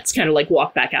 So let's kind of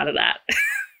walk back out of that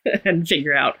and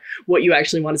figure out what you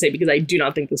actually want to say, because I do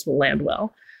not think this will land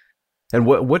well. And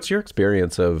what's your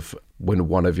experience of when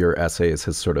one of your essays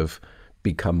has sort of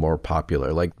become more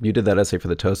popular? You did that essay for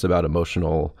the Toast about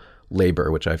emotional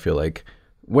labor, which I feel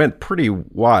went pretty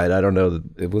wide. I don't know.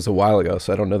 It was a while ago,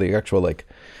 so I don't know the actual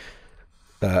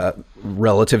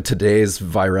relative to today's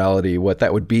virality, what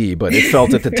that would be, but it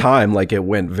felt at the time like it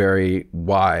went very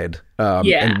wide.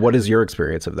 And what is your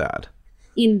experience of that?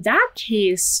 In that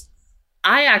case,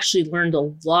 I actually learned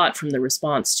a lot from the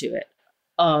response to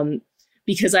it,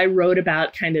 because I wrote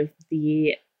about kind of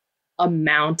the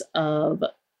amount of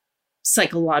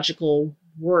psychological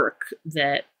work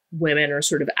that women are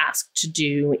sort of asked to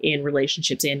do in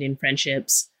relationships and in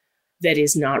friendships that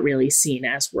is not really seen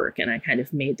as work. And I kind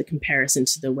of made the comparison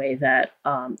to the way that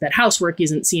that housework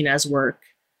isn't seen as work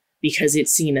because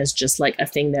it's seen as just like a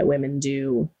thing that women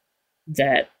do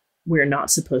that we're not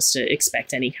supposed to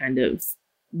expect any kind of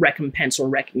recompense or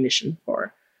recognition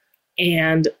for.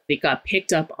 And it got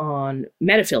picked up on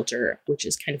Metafilter, which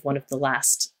is kind of one of the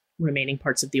last remaining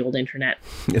parts of the old internet.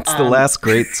 It's the last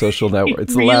great social network.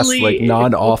 It's really, the last like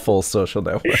non-awful social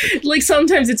network. Like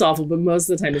sometimes it's awful, but most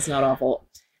of the time it's not awful.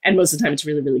 And most of the time it's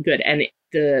really, really good. And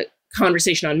the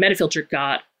conversation on Metafilter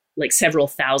got like several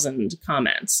thousand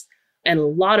comments. And a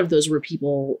lot of those were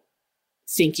people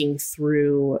thinking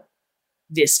through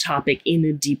this topic in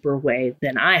a deeper way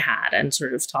than I had, and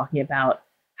sort of talking about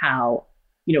how,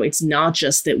 you know, it's not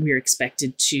just that we're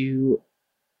expected to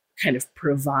kind of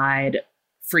provide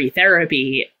free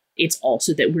therapy. It's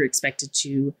also that we're expected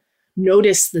to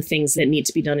notice the things that need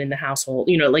to be done in the household,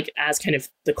 you know, like as kind of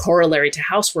the corollary to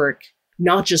housework,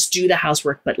 not just do the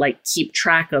housework, but like keep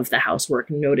track of the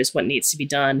housework, notice what needs to be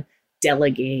done,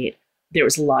 delegate. There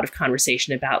was a lot of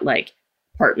conversation about like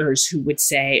partners who would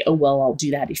say, oh, well, I'll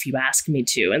do that if you ask me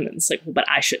to. And then it's like, well, but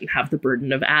I shouldn't have the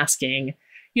burden of asking,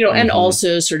 you know, and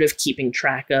also sort of keeping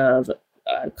track of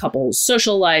a couple's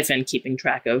social life and keeping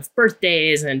track of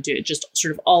birthdays and do just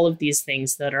sort of all of these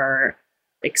things that are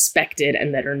expected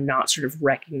and that are not sort of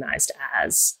recognized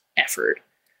as effort.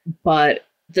 But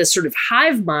the sort of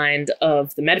hive mind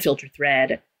of the Metafilter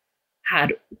thread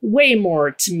had way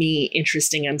more, to me,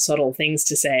 interesting and subtle things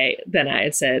to say than I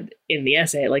had said in the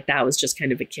essay. Like that was just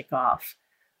kind of a kickoff.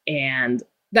 And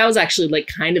that was actually like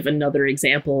kind of another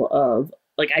example of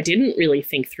like, I didn't really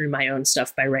think through my own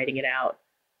stuff by writing it out.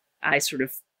 I sort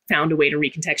of found a way to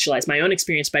recontextualize my own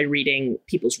experience by reading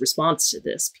people's response to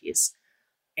this piece.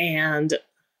 And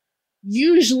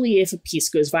usually if a piece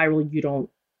goes viral, you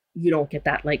don't get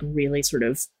that like really sort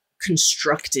of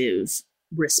constructive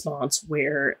response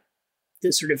where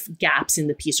the sort of gaps in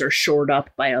the piece are shored up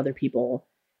by other people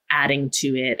adding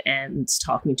to it and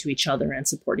talking to each other and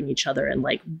supporting each other and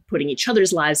like putting each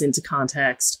other's lives into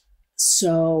context.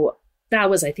 So that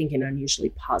was, I think, an unusually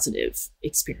positive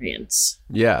experience.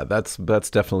 Yeah, that's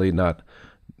definitely not,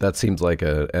 that seems like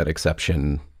an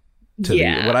exception to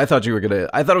what I thought you were going to,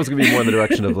 I thought it was going to be more in the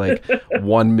direction of like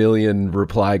 1 million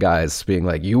reply guys being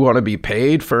like, you want to be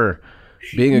paid for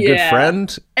being a good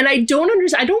friend? And I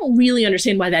don't really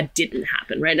understand why that didn't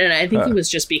happen, right? And I think it was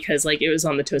just because like it was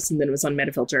on the Toast and then it was on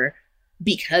Metafilter,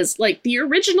 because like the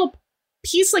original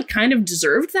piece like kind of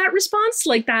deserved that response,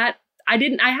 like that. I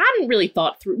hadn't really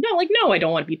thought through, no, I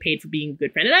don't want to be paid for being a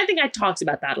good friend. And I think I talked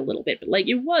about that a little bit, but like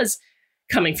it was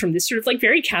coming from this sort of like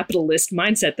very capitalist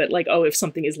mindset that like, oh, if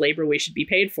something is labor, we should be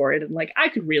paid for it. And like, I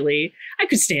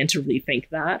could stand to rethink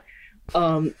that.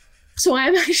 So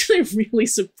I'm actually really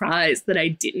surprised that I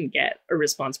didn't get a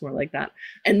response more like that.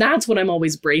 And that's what I'm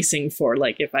always bracing for.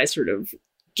 Like if I sort of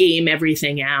game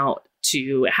everything out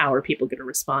to how are people going to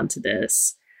respond to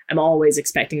this, I'm always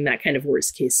expecting that kind of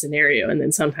worst case scenario. And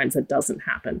then sometimes that doesn't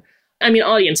happen. I mean,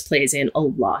 audience plays in a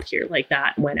lot here. Like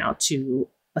that went out to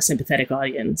a sympathetic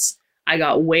audience. I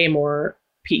got way more,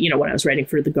 when I was writing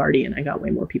for The Guardian, I got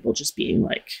way more people just being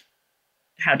like,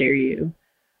 how dare you?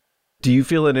 Do you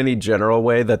feel in any general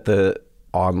way that the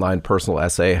online personal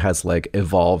essay has like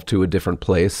evolved to a different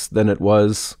place than it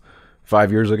was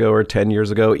 5 years ago or 10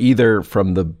 years ago, either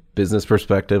from the business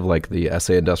perspective, like the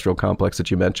essay industrial complex that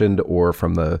you mentioned, or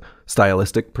from the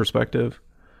stylistic perspective?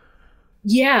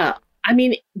 Yeah. I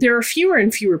mean, there are fewer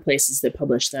and fewer places that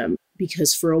publish them,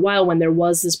 because for a while when there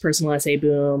was this personal essay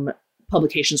boom,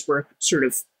 publications were sort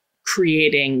of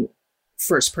creating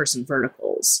first person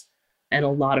verticals, and a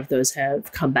lot of those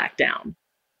have come back down.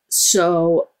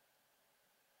 So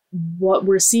what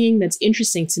we're seeing that's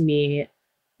interesting to me,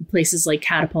 places like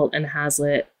Catapult and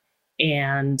Hazlitt,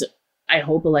 and I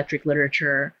hope Electric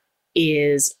Literature,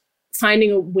 is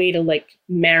finding a way to like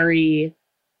marry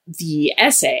the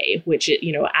essay, which it,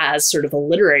 as sort of a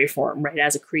literary form, right,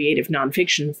 as a creative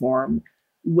nonfiction form,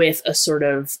 with a sort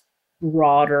of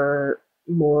broader,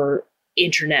 more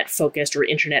internet focused or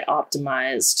internet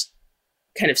optimized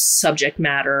kind of subject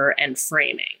matter and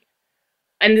framing.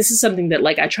 And this is something that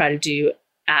like I try to do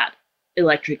at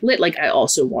Electric Lit. Like I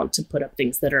also want to put up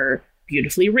things that are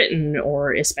beautifully written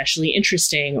or especially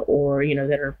interesting, or,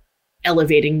 that are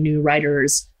elevating new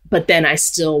writers, but then I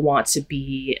still want to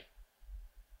be,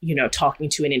 talking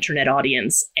to an internet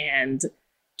audience and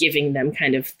giving them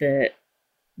kind of the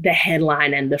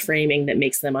headline and the framing that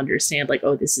makes them understand, like,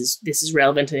 oh, this is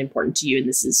relevant and important to you, and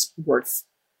this is worth,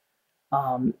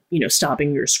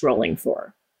 stopping your scrolling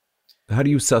for. How do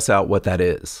you suss out what that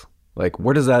is? Like,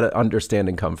 where does that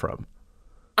understanding come from?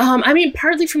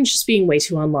 Partly from just being way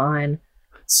too online.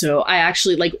 So I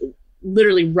actually,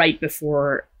 literally right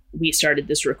before we started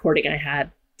this recording, I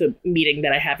had the meeting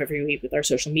that I have every week with our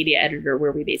social media editor,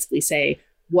 where we basically say,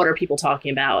 what are people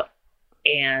talking about?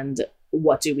 And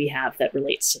what do we have that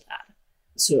relates to that?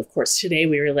 So, of course, today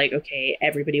we were like, okay,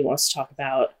 everybody wants to talk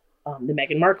about the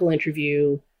Meghan Markle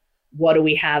interview. What do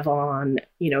we have on,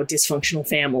 dysfunctional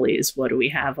families? What do we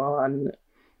have on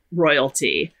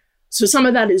royalty? So some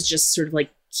of that is just sort of like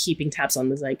keeping tabs on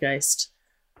the zeitgeist,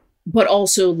 but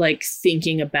also like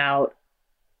thinking about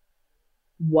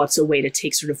what's a way to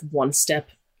take sort of one step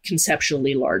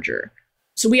conceptually larger.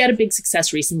 So we had a big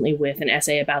success recently with an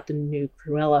essay about the new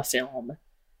Cruella film,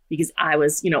 because I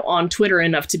was, on Twitter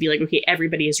enough to be like, okay,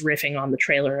 everybody is riffing on the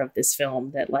trailer of this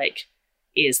film that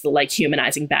is the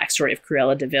humanizing backstory of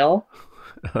Cruella de Vil.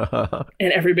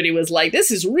 And everybody was like,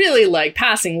 this is really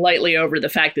passing lightly over the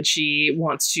fact that she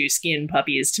wants to skin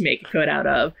puppies to make a coat out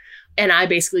of. And I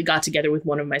basically got together with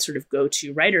one of my sort of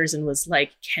go-to writers and was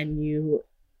like, can you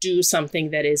do something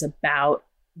that is about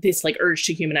this urge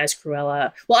to humanize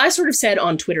Cruella? Well, I sort of said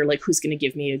on Twitter, who's going to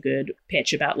give me a good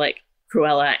pitch about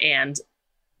Cruella and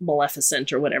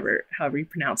Maleficent, or however you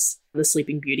pronounce the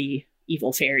Sleeping Beauty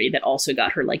evil fairy that also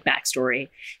got her backstory,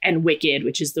 and Wicked,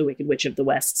 which is the Wicked Witch of the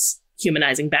West's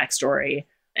humanizing backstory,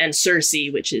 and Circe,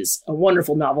 which is a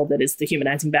wonderful novel that is the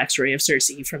humanizing backstory of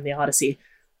Circe from the Odyssey.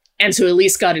 And so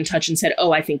Elise got in touch and said,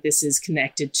 oh, I think this is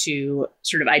connected to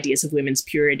sort of ideas of women's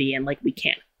purity, and we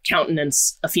can't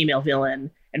countenance a female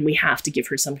villain, and we have to give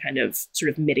her some kind of sort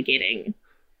of mitigating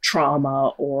trauma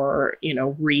or,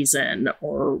 reason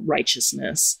or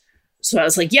righteousness. So I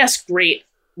was like, yes, great,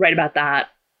 write about that.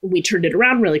 We turned it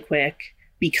around really quick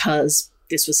because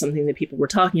this was something that people were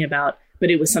talking about, but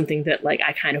it was something that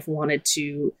I kind of wanted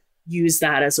to use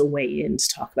that as a way in to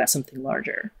talk about something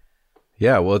larger.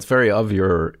 Yeah, well, it's very of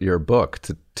your book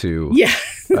to yeah.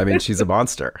 I mean, she's a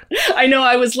monster. I know.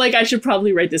 I was like, I should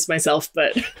probably write this myself,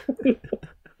 but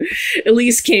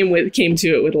Elise came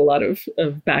to it with a lot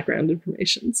of background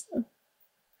information. So.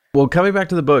 Well, coming back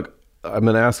to the book, I'm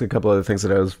going to ask a couple other things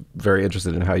that I was very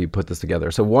interested in how you put this together.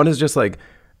 So one is just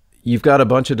you've got a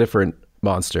bunch of different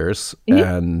monsters, mm-hmm.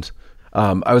 and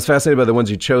I was fascinated by the ones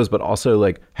you chose, but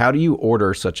also how do you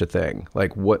order such a thing?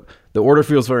 What the order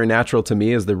feels very natural to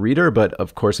me as the reader, but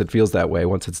of course it feels that way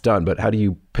once it's done. But how do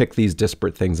you pick these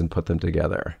disparate things and put them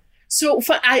together? So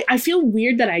I feel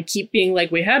weird that I keep being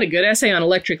we had a good essay on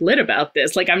Electric Lit about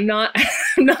this. I'm not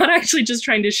actually just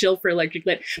trying to shill for Electric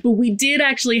Lit, but we did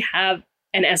actually have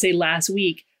an essay last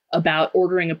week about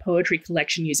ordering a poetry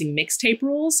collection using mixtape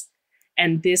rules.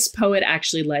 And this poet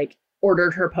actually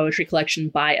ordered her poetry collection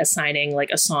by assigning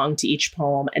a song to each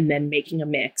poem and then making a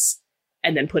mix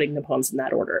and then putting the poems in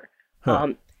that order.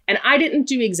 Huh. And I didn't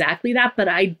do exactly that, but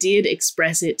I did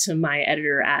express it to my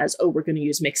editor as, oh, we're going to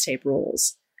use mixtape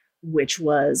rules, which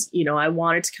was, I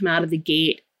wanted to come out of the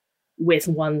gate with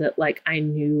one that I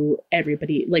knew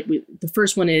everybody, the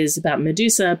first one is about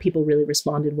Medusa. People really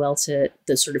responded well to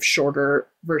the sort of shorter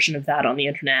version of that on the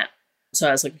internet. So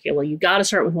I was like, okay, well, you got to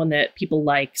start with one that people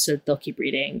like, so they'll keep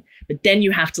reading. But then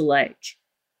you have to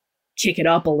kick it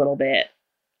up a little bit.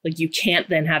 You can't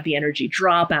then have the energy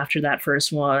drop after that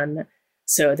first one.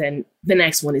 So then the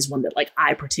next one is one that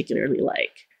I particularly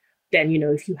like. Then,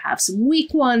 if you have some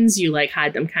weak ones, you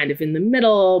hide them kind of in the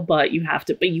middle, but you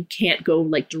can't go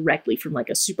directly from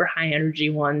a super high energy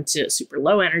one to a super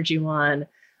low energy one.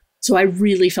 So I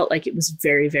really felt like it was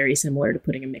very, very similar to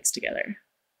putting a mix together.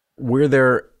 Were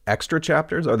there extra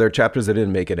chapters? Are there chapters that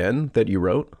didn't make it in that you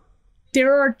wrote?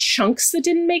 There are chunks that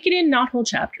didn't make it in, not whole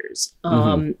chapters.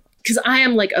 Because I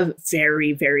am a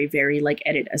very, very, very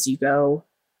edit as you go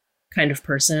kind of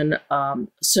person.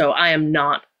 So I'm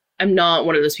not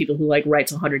one of those people who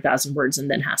writes 100,000 words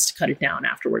and then has to cut it down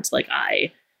afterwards.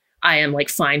 I am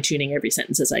fine tuning every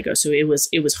sentence as I go. So it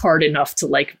was hard enough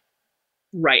to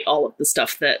write all of the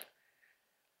stuff that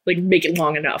make it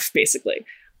long enough, basically.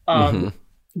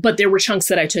 But there were chunks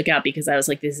that I took out because I was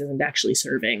this isn't actually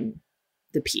serving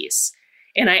the piece.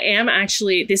 And I am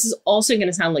actually, this is also going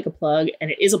to sound like a plug, and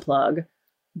it is a plug,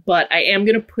 but I am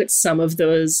going to put some of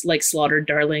those Slaughtered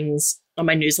Darlings on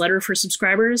my newsletter for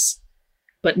subscribers,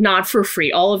 but not for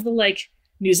free. All of the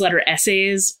newsletter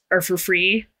essays are for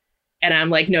free. And I'm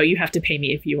like, no, you have to pay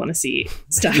me if you want to see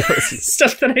stuff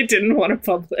stuff that I didn't want to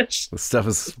publish. The stuff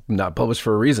is not published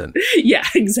for a reason. Yeah,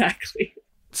 exactly.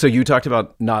 So you talked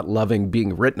about not loving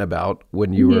being written about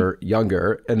when you were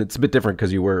younger, and it's a bit different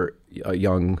because you were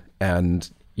young and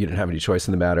you didn't have any choice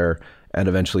in the matter. And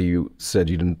eventually you said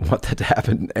you didn't want that to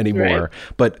happen anymore. Right.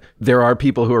 But there are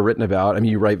people who are written about. I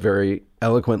mean, you write very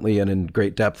eloquently and in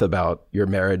great depth about your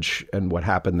marriage and what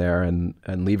happened there and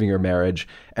leaving your marriage.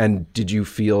 And did you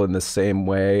feel in the same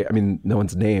way? I mean, no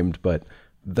one's named, but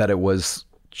that it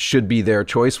should be their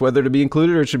choice whether to be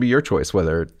included, or it should be your choice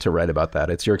whether to write about that?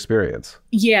 It's your experience.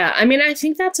 Yeah. I mean, I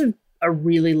think that's a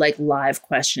really like live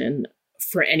question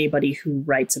for anybody who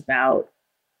writes about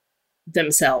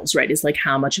themselves, right? Is like,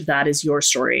 how much of that is your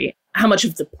story? How much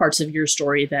of the parts of your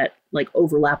story that like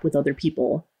overlap with other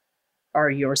people are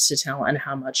yours to tell, and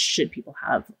how much should people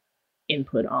have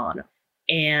input on?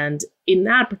 And in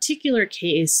that particular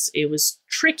case, it was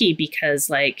tricky because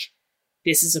like,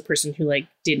 this is a person who like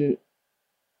didn't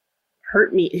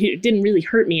hurt me, who didn't really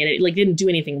hurt me, and it like didn't do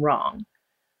anything wrong,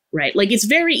 right? Like, it's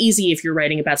very easy if you're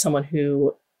writing about someone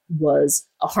who was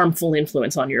a harmful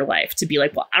influence on your life to be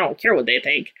like, well, I don't care what they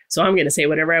think, so I'm going to say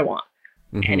whatever I want.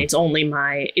 And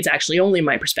it's actually only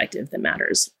my perspective that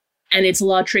matters. And it's a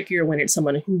lot trickier when it's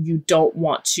someone who you don't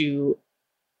want to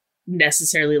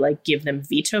necessarily like give them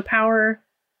veto power,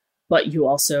 but you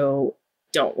also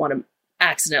don't want to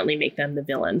accidentally make them the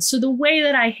villain. So the way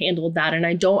that I handled that, and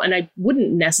I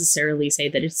wouldn't necessarily say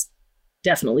that it's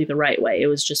definitely the right way, it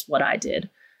was just what I did,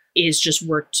 is just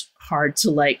worked hard to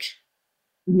like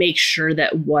make sure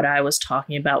that what I was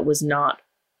talking about was not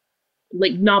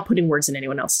putting words in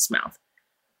anyone else's mouth.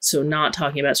 So not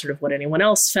talking about sort of what anyone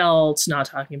else felt, not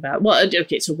talking about, well,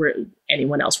 okay, so we're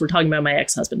talking about my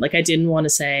ex-husband. Like, I didn't want to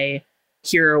say,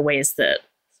 here are ways that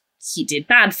he did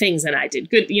bad things and I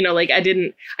did good, like I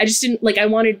just didn't, like, I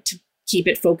wanted to keep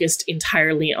it focused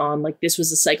entirely on like, this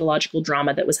was a psychological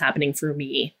drama that was happening for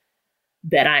me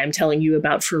that I am telling you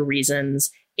about for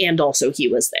reasons. And also he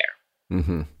was there.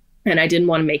 Mm-hmm. And I didn't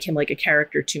want to make him like a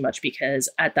character too much, because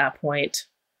at that point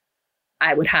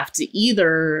I would have to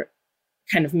either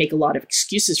kind of make a lot of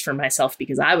excuses for myself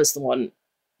because I was the one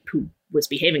who was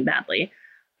behaving badly,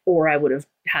 or I would have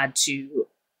had to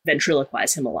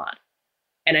ventriloquize him a lot.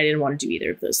 And I didn't want to do either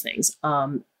of those things.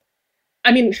 I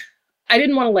mean, I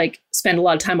didn't want to like spend a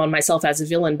lot of time on myself as a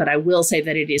villain, but I will say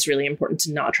that it is really important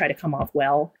to not try to come off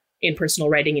well in personal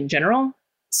writing in general.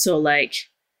 So like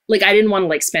I didn't want to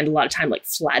like spend a lot of time like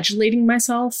flagellating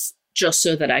myself just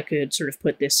so that I could sort of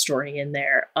put this story in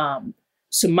there.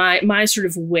 So my sort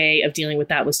of way of dealing with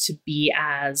that was to be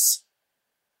as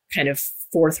kind of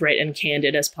forthright and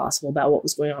candid as possible about what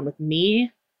was going on with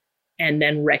me, and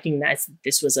then recognize that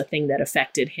this was a thing that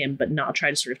affected him, but not try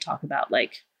to sort of talk about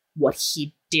like what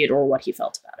he did or what he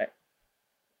felt about it.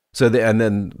 So and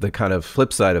then the kind of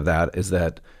flip side of that is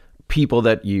that people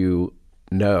that you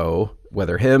know,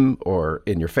 whether him or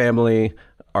in your family,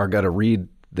 are going to read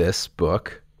this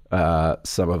book.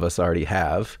 Some of us already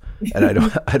have, and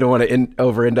I don't want to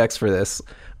over-index for this,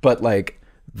 but like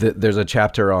there's a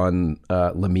chapter on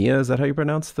Lamia. Is that how you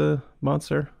pronounce the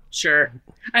monster? Sure.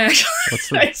 I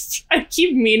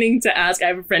keep meaning to ask. I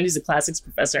have a friend who's a classics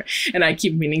professor, and I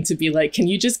keep meaning to be like, can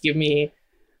you just give me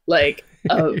like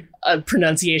a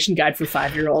pronunciation guide for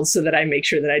 5-year-olds so that I make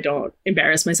sure that I don't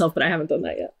embarrass myself? But I haven't done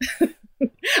that yet.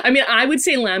 I mean, I would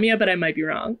say Lamia, but I might be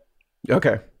wrong.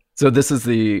 Okay. So this is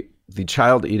the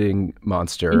child-eating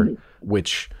monster,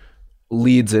 which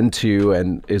leads into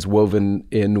and is woven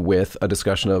in with a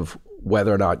discussion of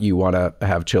whether or not you want to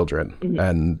have children,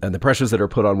 and the pressures that are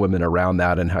put on women around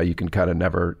that, and how you can kind of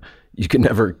never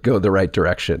go the right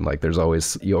direction. Like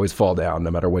you always fall down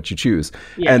no matter what you choose.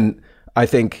 Yeah. And I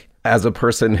think as a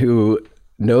person who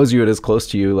knows you and is close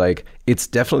to you, like it's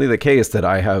definitely the case that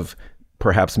I have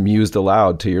perhaps mused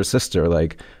aloud to your sister,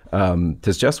 like,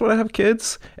 does Jess want to have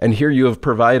kids? And here you have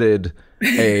provided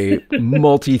a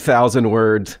multi-thousand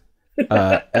word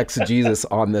exegesis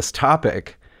on this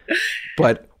topic.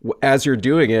 But as you're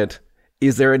doing it,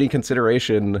 is there any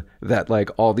consideration that like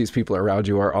all these people around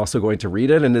you are also going to read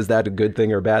it? And is that a good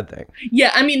thing or a bad thing? Yeah,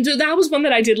 I mean, that was one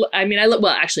that I did. I mean, I let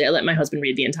my husband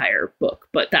read the entire book,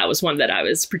 but that was one that I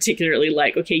was particularly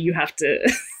like, okay, you have to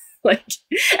like,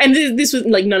 and this was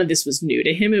like, none of this was new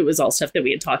to him. It was all stuff that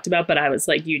we had talked about, but I was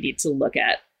like, you need to look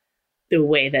at the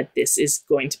way that this is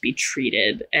going to be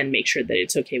treated and make sure that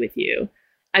it's okay with you.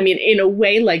 I mean, in a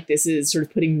way, like this is sort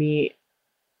of putting me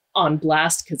on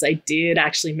blast because I did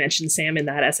actually mention Sam in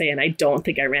that essay, and I don't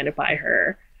think I ran it by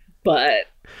her, but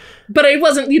it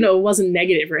wasn't, it wasn't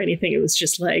negative or anything. It was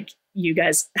just like, you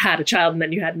guys had a child and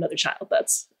then you had another child.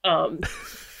 That's,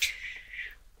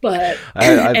 But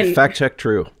I fact check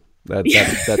true.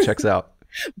 That checks out.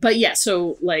 But yeah,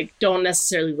 so like, don't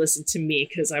necessarily listen to me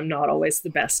because I'm not always the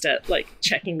best at like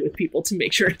checking with people to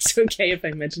make sure it's okay if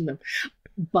I mention them.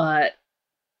 But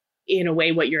in a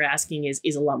way, what you're asking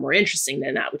is a lot more interesting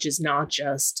than that, which is not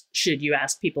just should you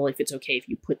ask people if it's okay if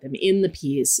you put them in the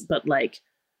piece, but like,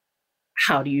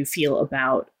 how do you feel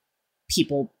about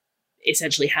people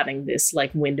essentially having this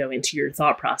like window into your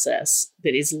thought process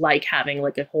that is like having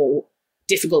like a whole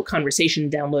difficult conversation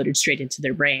downloaded straight into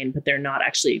their brain, but they're not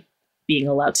actually being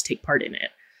allowed to take part in it.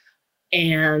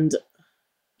 And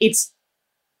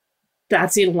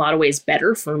that's in a lot of ways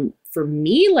better for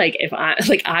me. Like if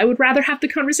I would rather have the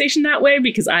conversation that way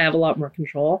because I have a lot more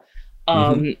control.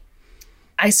 I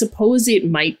suppose it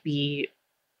might be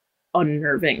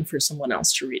unnerving for someone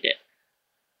else to read it.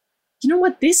 You know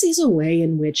what? This is a way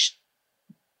in which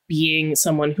being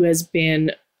someone who has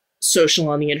been social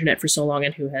on the internet for so long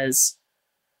and who has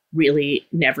really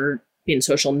never been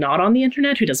social not on the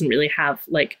internet, who doesn't really have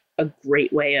like a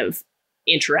great way of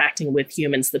interacting with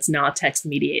humans that's not text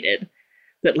mediated,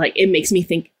 that like it makes me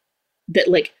think that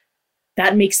like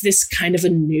that makes this kind of a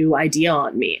new idea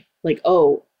on me. Like,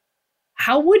 oh,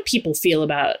 how would people feel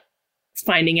about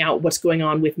finding out what's going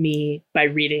on with me by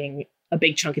reading a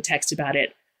big chunk of text about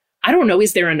it? I don't know.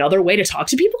 Is there another way to talk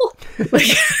to people? Like,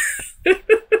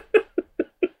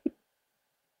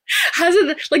 how's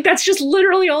it like? That's just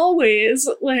literally always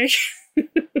like,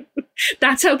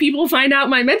 that's how people find out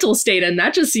my mental state. And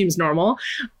that just seems normal.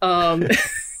 Well,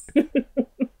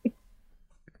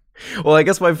 I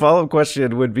guess my follow-up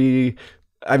question would be,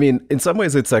 I mean, in some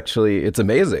ways it's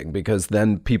amazing because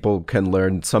then people can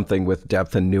learn something with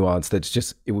depth and nuance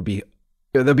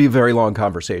there'd be a very long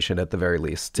conversation at the very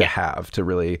least to have to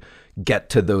really get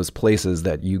to those places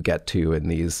that you get to in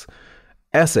these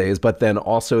essays. But then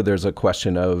also there's a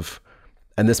question of,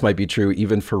 and this might be true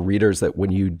even for readers, that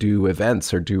when you do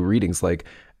events or do readings, like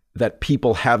that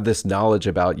people have this knowledge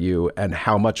about you and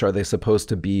how much are they supposed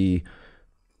to be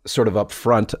sort of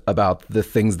upfront about the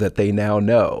things that they now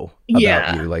know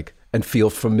about you, like, and feel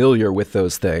familiar with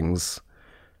those things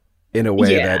in a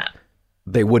way that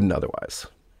they wouldn't otherwise.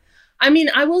 I mean,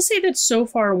 I will say that so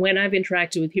far when I've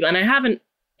interacted with people, and I haven't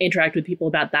interacted with people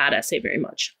about that essay very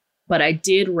much, but I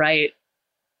did write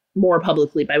more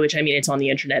publicly, by which I mean it's on the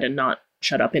internet and not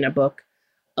shut up in a book,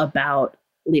 about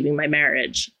leaving my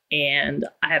marriage. And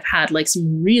I have had like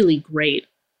some really great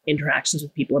interactions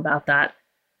with people about that,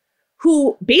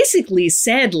 who basically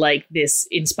said like this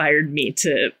inspired me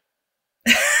to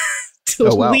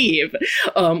leave,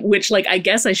 which like, I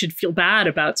guess I should feel bad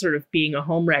about sort of being a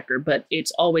homewrecker, but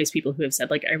it's always people who have said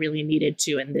like, I really needed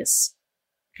to, and this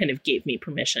kind of gave me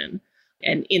permission.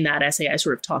 And in that essay, I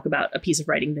sort of talk about a piece of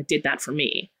writing that did that for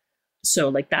me. So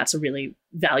like, that's a really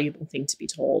valuable thing to be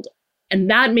told. And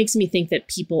that makes me think that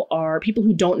people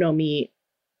who don't know me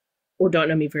or don't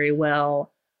know me very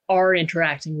well are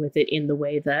interacting with it in the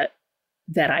way that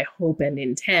I hope and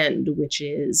intend, which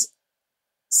is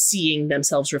seeing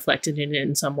themselves reflected in it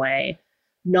in some way,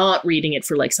 not reading it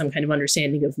for like some kind of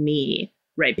understanding of me,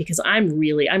 right? Because I'm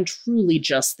truly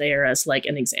just there as like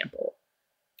an example,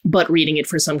 but reading it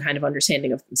for some kind of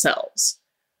understanding of themselves.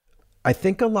 I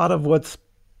think a lot of what's,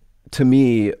 to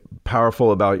me,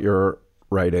 powerful about your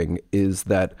writing is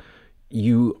that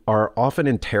you are often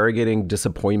interrogating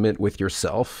disappointment with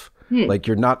yourself. Like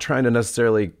you're not trying to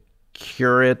necessarily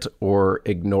cure it or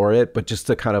ignore it, but just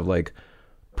to kind of like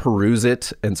peruse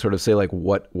it and sort of say like,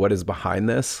 what is behind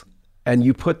this? And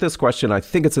you put this question, I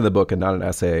think it's in the book and not an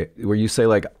essay, where you say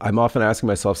like, I'm often asking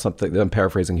myself something, I'm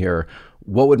paraphrasing here,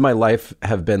 what would my life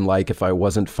have been like if I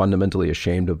wasn't fundamentally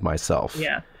ashamed of myself?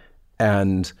 Yeah.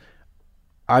 And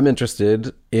I'm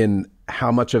interested in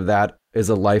how much of that is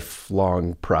a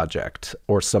lifelong project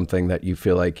or something that you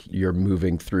feel like you're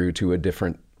moving through to a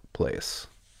different place.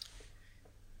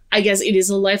 I guess it is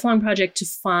a lifelong project to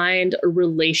find a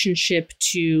relationship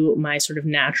to my sort of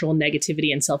natural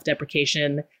negativity and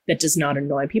self-deprecation that does not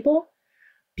annoy people,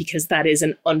 because that is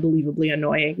an unbelievably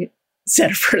annoying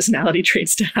set of personality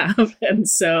traits to have. And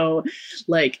so,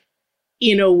 like,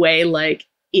 in a way, like,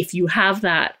 if you have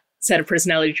that set of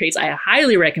personality traits, I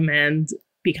highly recommend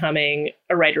becoming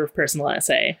a writer of personal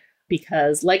essay,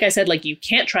 because, like I said, like, you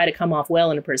can't try to come off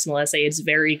well in a personal essay. It's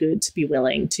very good to be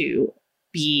willing to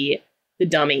be the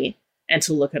dummy and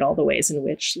to look at all the ways in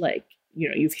which, like, you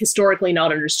know, you've historically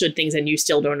not understood things and you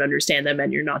still don't understand them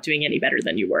and you're not doing any better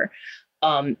than you were.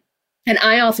 And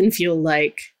I often feel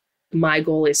like my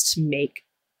goal is to make,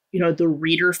 you know, the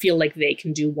reader feel like they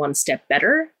can do one step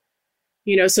better,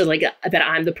 you know, so like that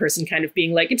I'm the person kind of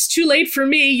being like, it's too late for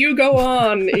me, you go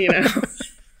on, you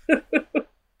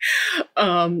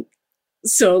know.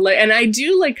 So like, and I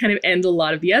do like kind of end a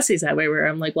lot of the essays that way, where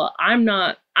I'm like, well, I'm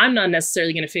not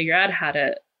necessarily going to figure out how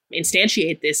to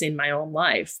instantiate this in my own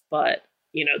life, but,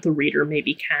 you know, the reader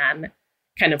maybe can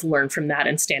kind of learn from that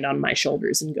and stand on my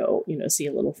shoulders and go, you know, see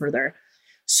a little further.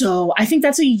 So I think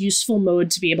that's a useful mode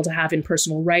to be able to have in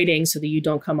personal writing, so that you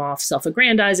don't come off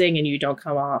self-aggrandizing and you don't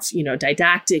come off, you know,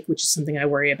 didactic, which is something I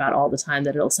worry about all the time,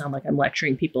 that it'll sound like I'm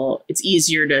lecturing people. It's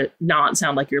easier to not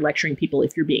sound like you're lecturing people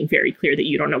if you're being very clear that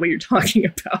you don't know what you're talking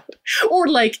about. Or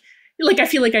like I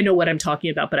feel like I know what I'm talking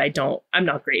about, but I'm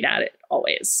not great at it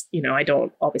always. You know, I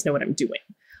don't always know what I'm doing.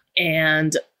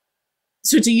 And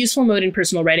so it's a useful mode in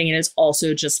personal writing. And it's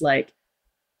also just like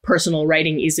personal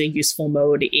writing is a useful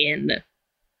mode in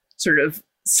sort of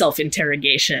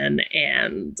self-interrogation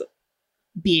and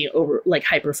being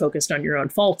hyper focused on your own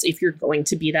faults. If you're going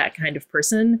to be that kind of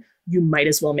person, you might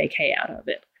as well make hay out of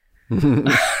it.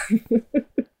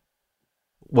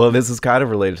 Well, this is kind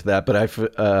of related to that, but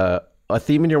a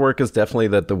theme in your work is definitely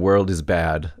that the world is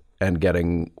bad and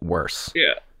getting worse.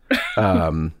 Yeah.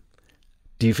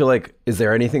 Do you feel like, is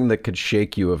there anything that could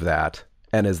shake you of that?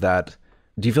 And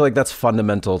do you feel like that's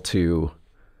fundamental to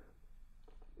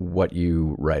what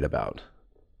you write about?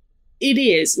 It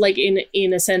is, like,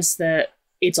 in a sense that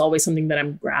it's always something that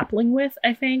I'm grappling with,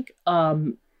 I think.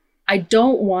 I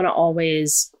don't want to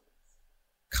always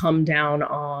come down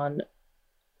on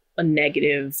a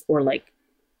negative or like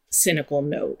cynical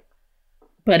note.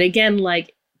 But again,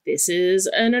 like, this is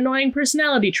an annoying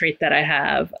personality trait that I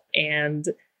have. And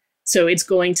so it's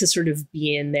going to sort of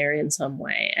be in there in some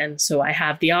way. And so I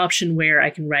have the option where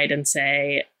I can write and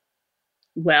say,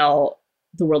 well,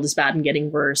 the world is bad and getting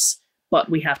worse, but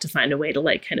we have to find a way to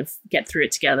like kind of get through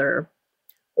it together.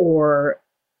 Or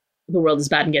the world is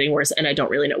bad and getting worse, and I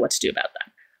don't really know what to do about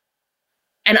that.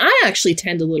 And I actually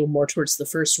tend a little more towards the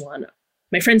first one.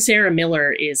 My friend Sarah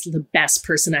Miller is the best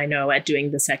person I know at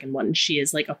doing the second one. She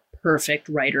is like a perfect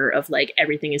writer of like,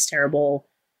 everything is terrible.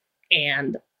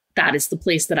 And that is the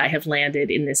place that I have landed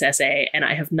in this essay. And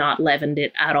I have not leavened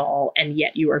it at all. And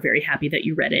yet you are very happy that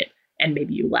you read it. And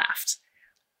maybe you laughed.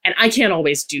 And I can't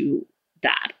always do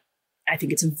that. I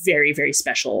think it's a very, very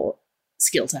special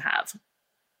skill to have.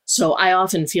 So I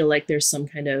often feel like there's some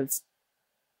kind of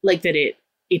like that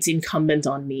it's incumbent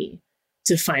on me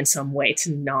to find some way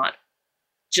to not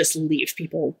just leave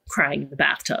people crying in the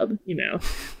bathtub, you know,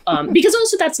 because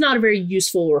also that's not a very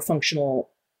useful or functional.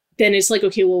 Then it's like,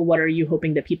 okay, well, what are you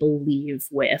hoping that people leave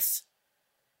with?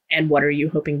 And what are you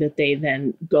hoping that they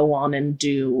then go on and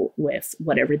do with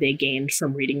whatever they gained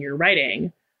from reading your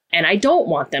writing? And I don't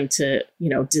want them to, you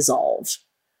know, dissolve,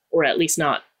 or at least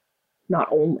not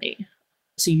only.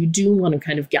 So you do want to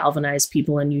kind of galvanize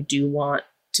people, and you do want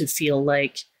to feel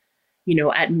like, you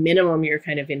know, at minimum, you're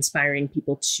kind of inspiring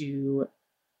people to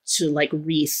like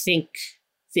rethink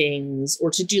things, or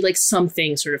to do like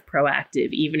something sort of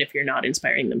proactive, even if you're not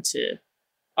inspiring them to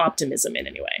optimism in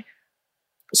any way.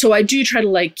 So I do try to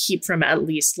like keep from at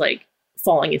least like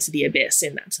falling into the abyss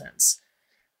in that sense.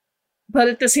 But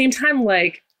at the same time,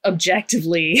 like,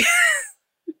 objectively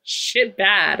shit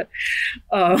bad.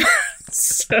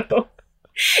 So,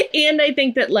 and I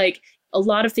think that like a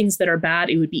lot of things that are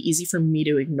bad, it would be easy for me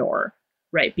to ignore,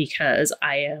 right? Because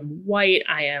I am white,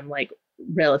 I am like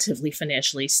relatively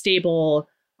financially stable,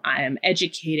 I am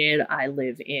educated, I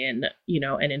live in, you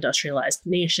know, an industrialized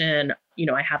nation, you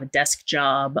know, I have a desk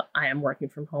job, I am working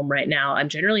from home right now. I'm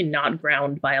generally not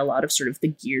ground by a lot of sort of the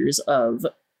gears of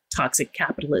toxic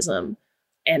capitalism.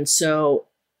 And so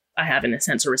I have, in a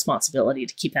sense, a responsibility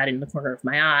to keep that in the corner of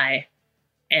my eye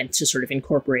and to sort of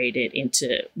incorporate it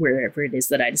into wherever it is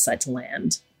that I decide to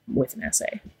land with an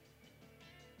essay.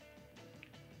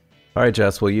 All right,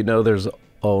 Jess. Well, you know, there's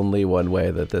only one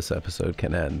way that this episode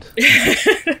can end.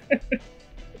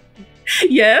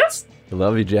 Yes? I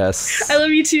love you, Jess. I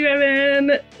love you too,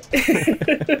 Evan.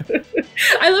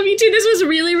 I love you too. This was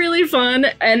really, really fun.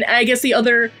 And I guess the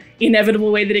other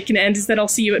inevitable way that it can end is that I'll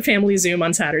see you at Family Zoom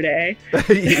on Saturday.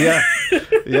 Yeah.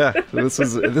 This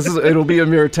is it'll be a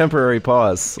mere temporary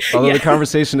pause. Although the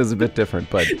conversation is a bit different,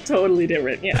 but totally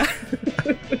different, yeah.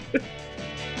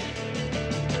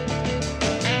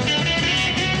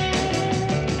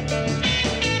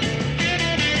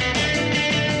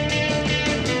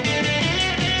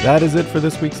 That is it for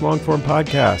this week's Longform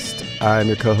Podcast. I'm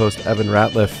your co-host, Evan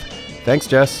Ratliff. Thanks,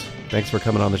 Jess. Thanks for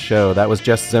coming on the show. That was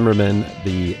Jess Zimmerman.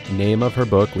 The name of her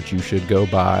book, which you should go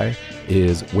buy,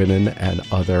 is Women and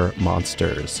Other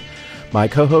Monsters. My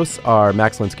co-hosts are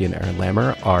Max Linsky and Aaron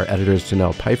Lammer. Our editor is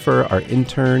Janelle Pfeiffer. Our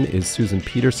intern is Susan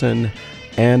Peterson.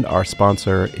 And our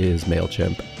sponsor is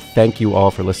MailChimp. Thank you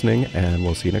all for listening, and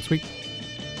we'll see you next week.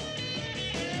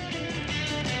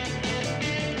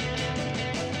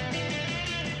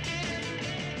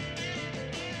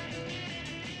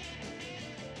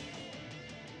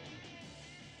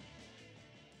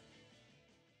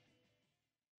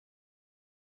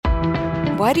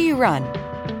 Why do you run?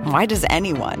 Why does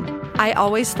anyone? I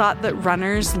always thought that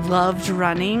runners loved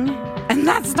running, and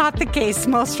that's not the case.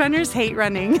 Most runners hate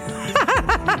running,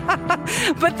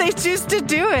 but they choose to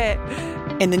do it.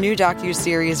 In the new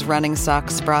docuseries Running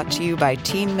Sucks, brought to you by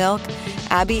Teen Milk,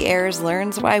 Abby Ayers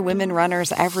learns why women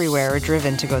runners everywhere are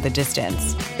driven to go the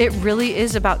distance. It really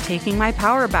is about taking my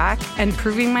power back and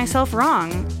proving myself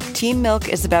wrong. Teen Milk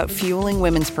is about fueling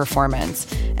women's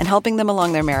performance and helping them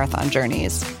along their marathon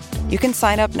journeys. You can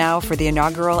sign up now for the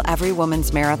inaugural Every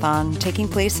Woman's Marathon taking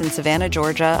place in Savannah,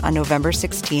 Georgia on November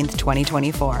 16th,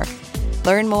 2024.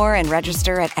 Learn more and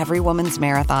register at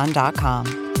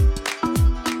everywomansmarathon.com.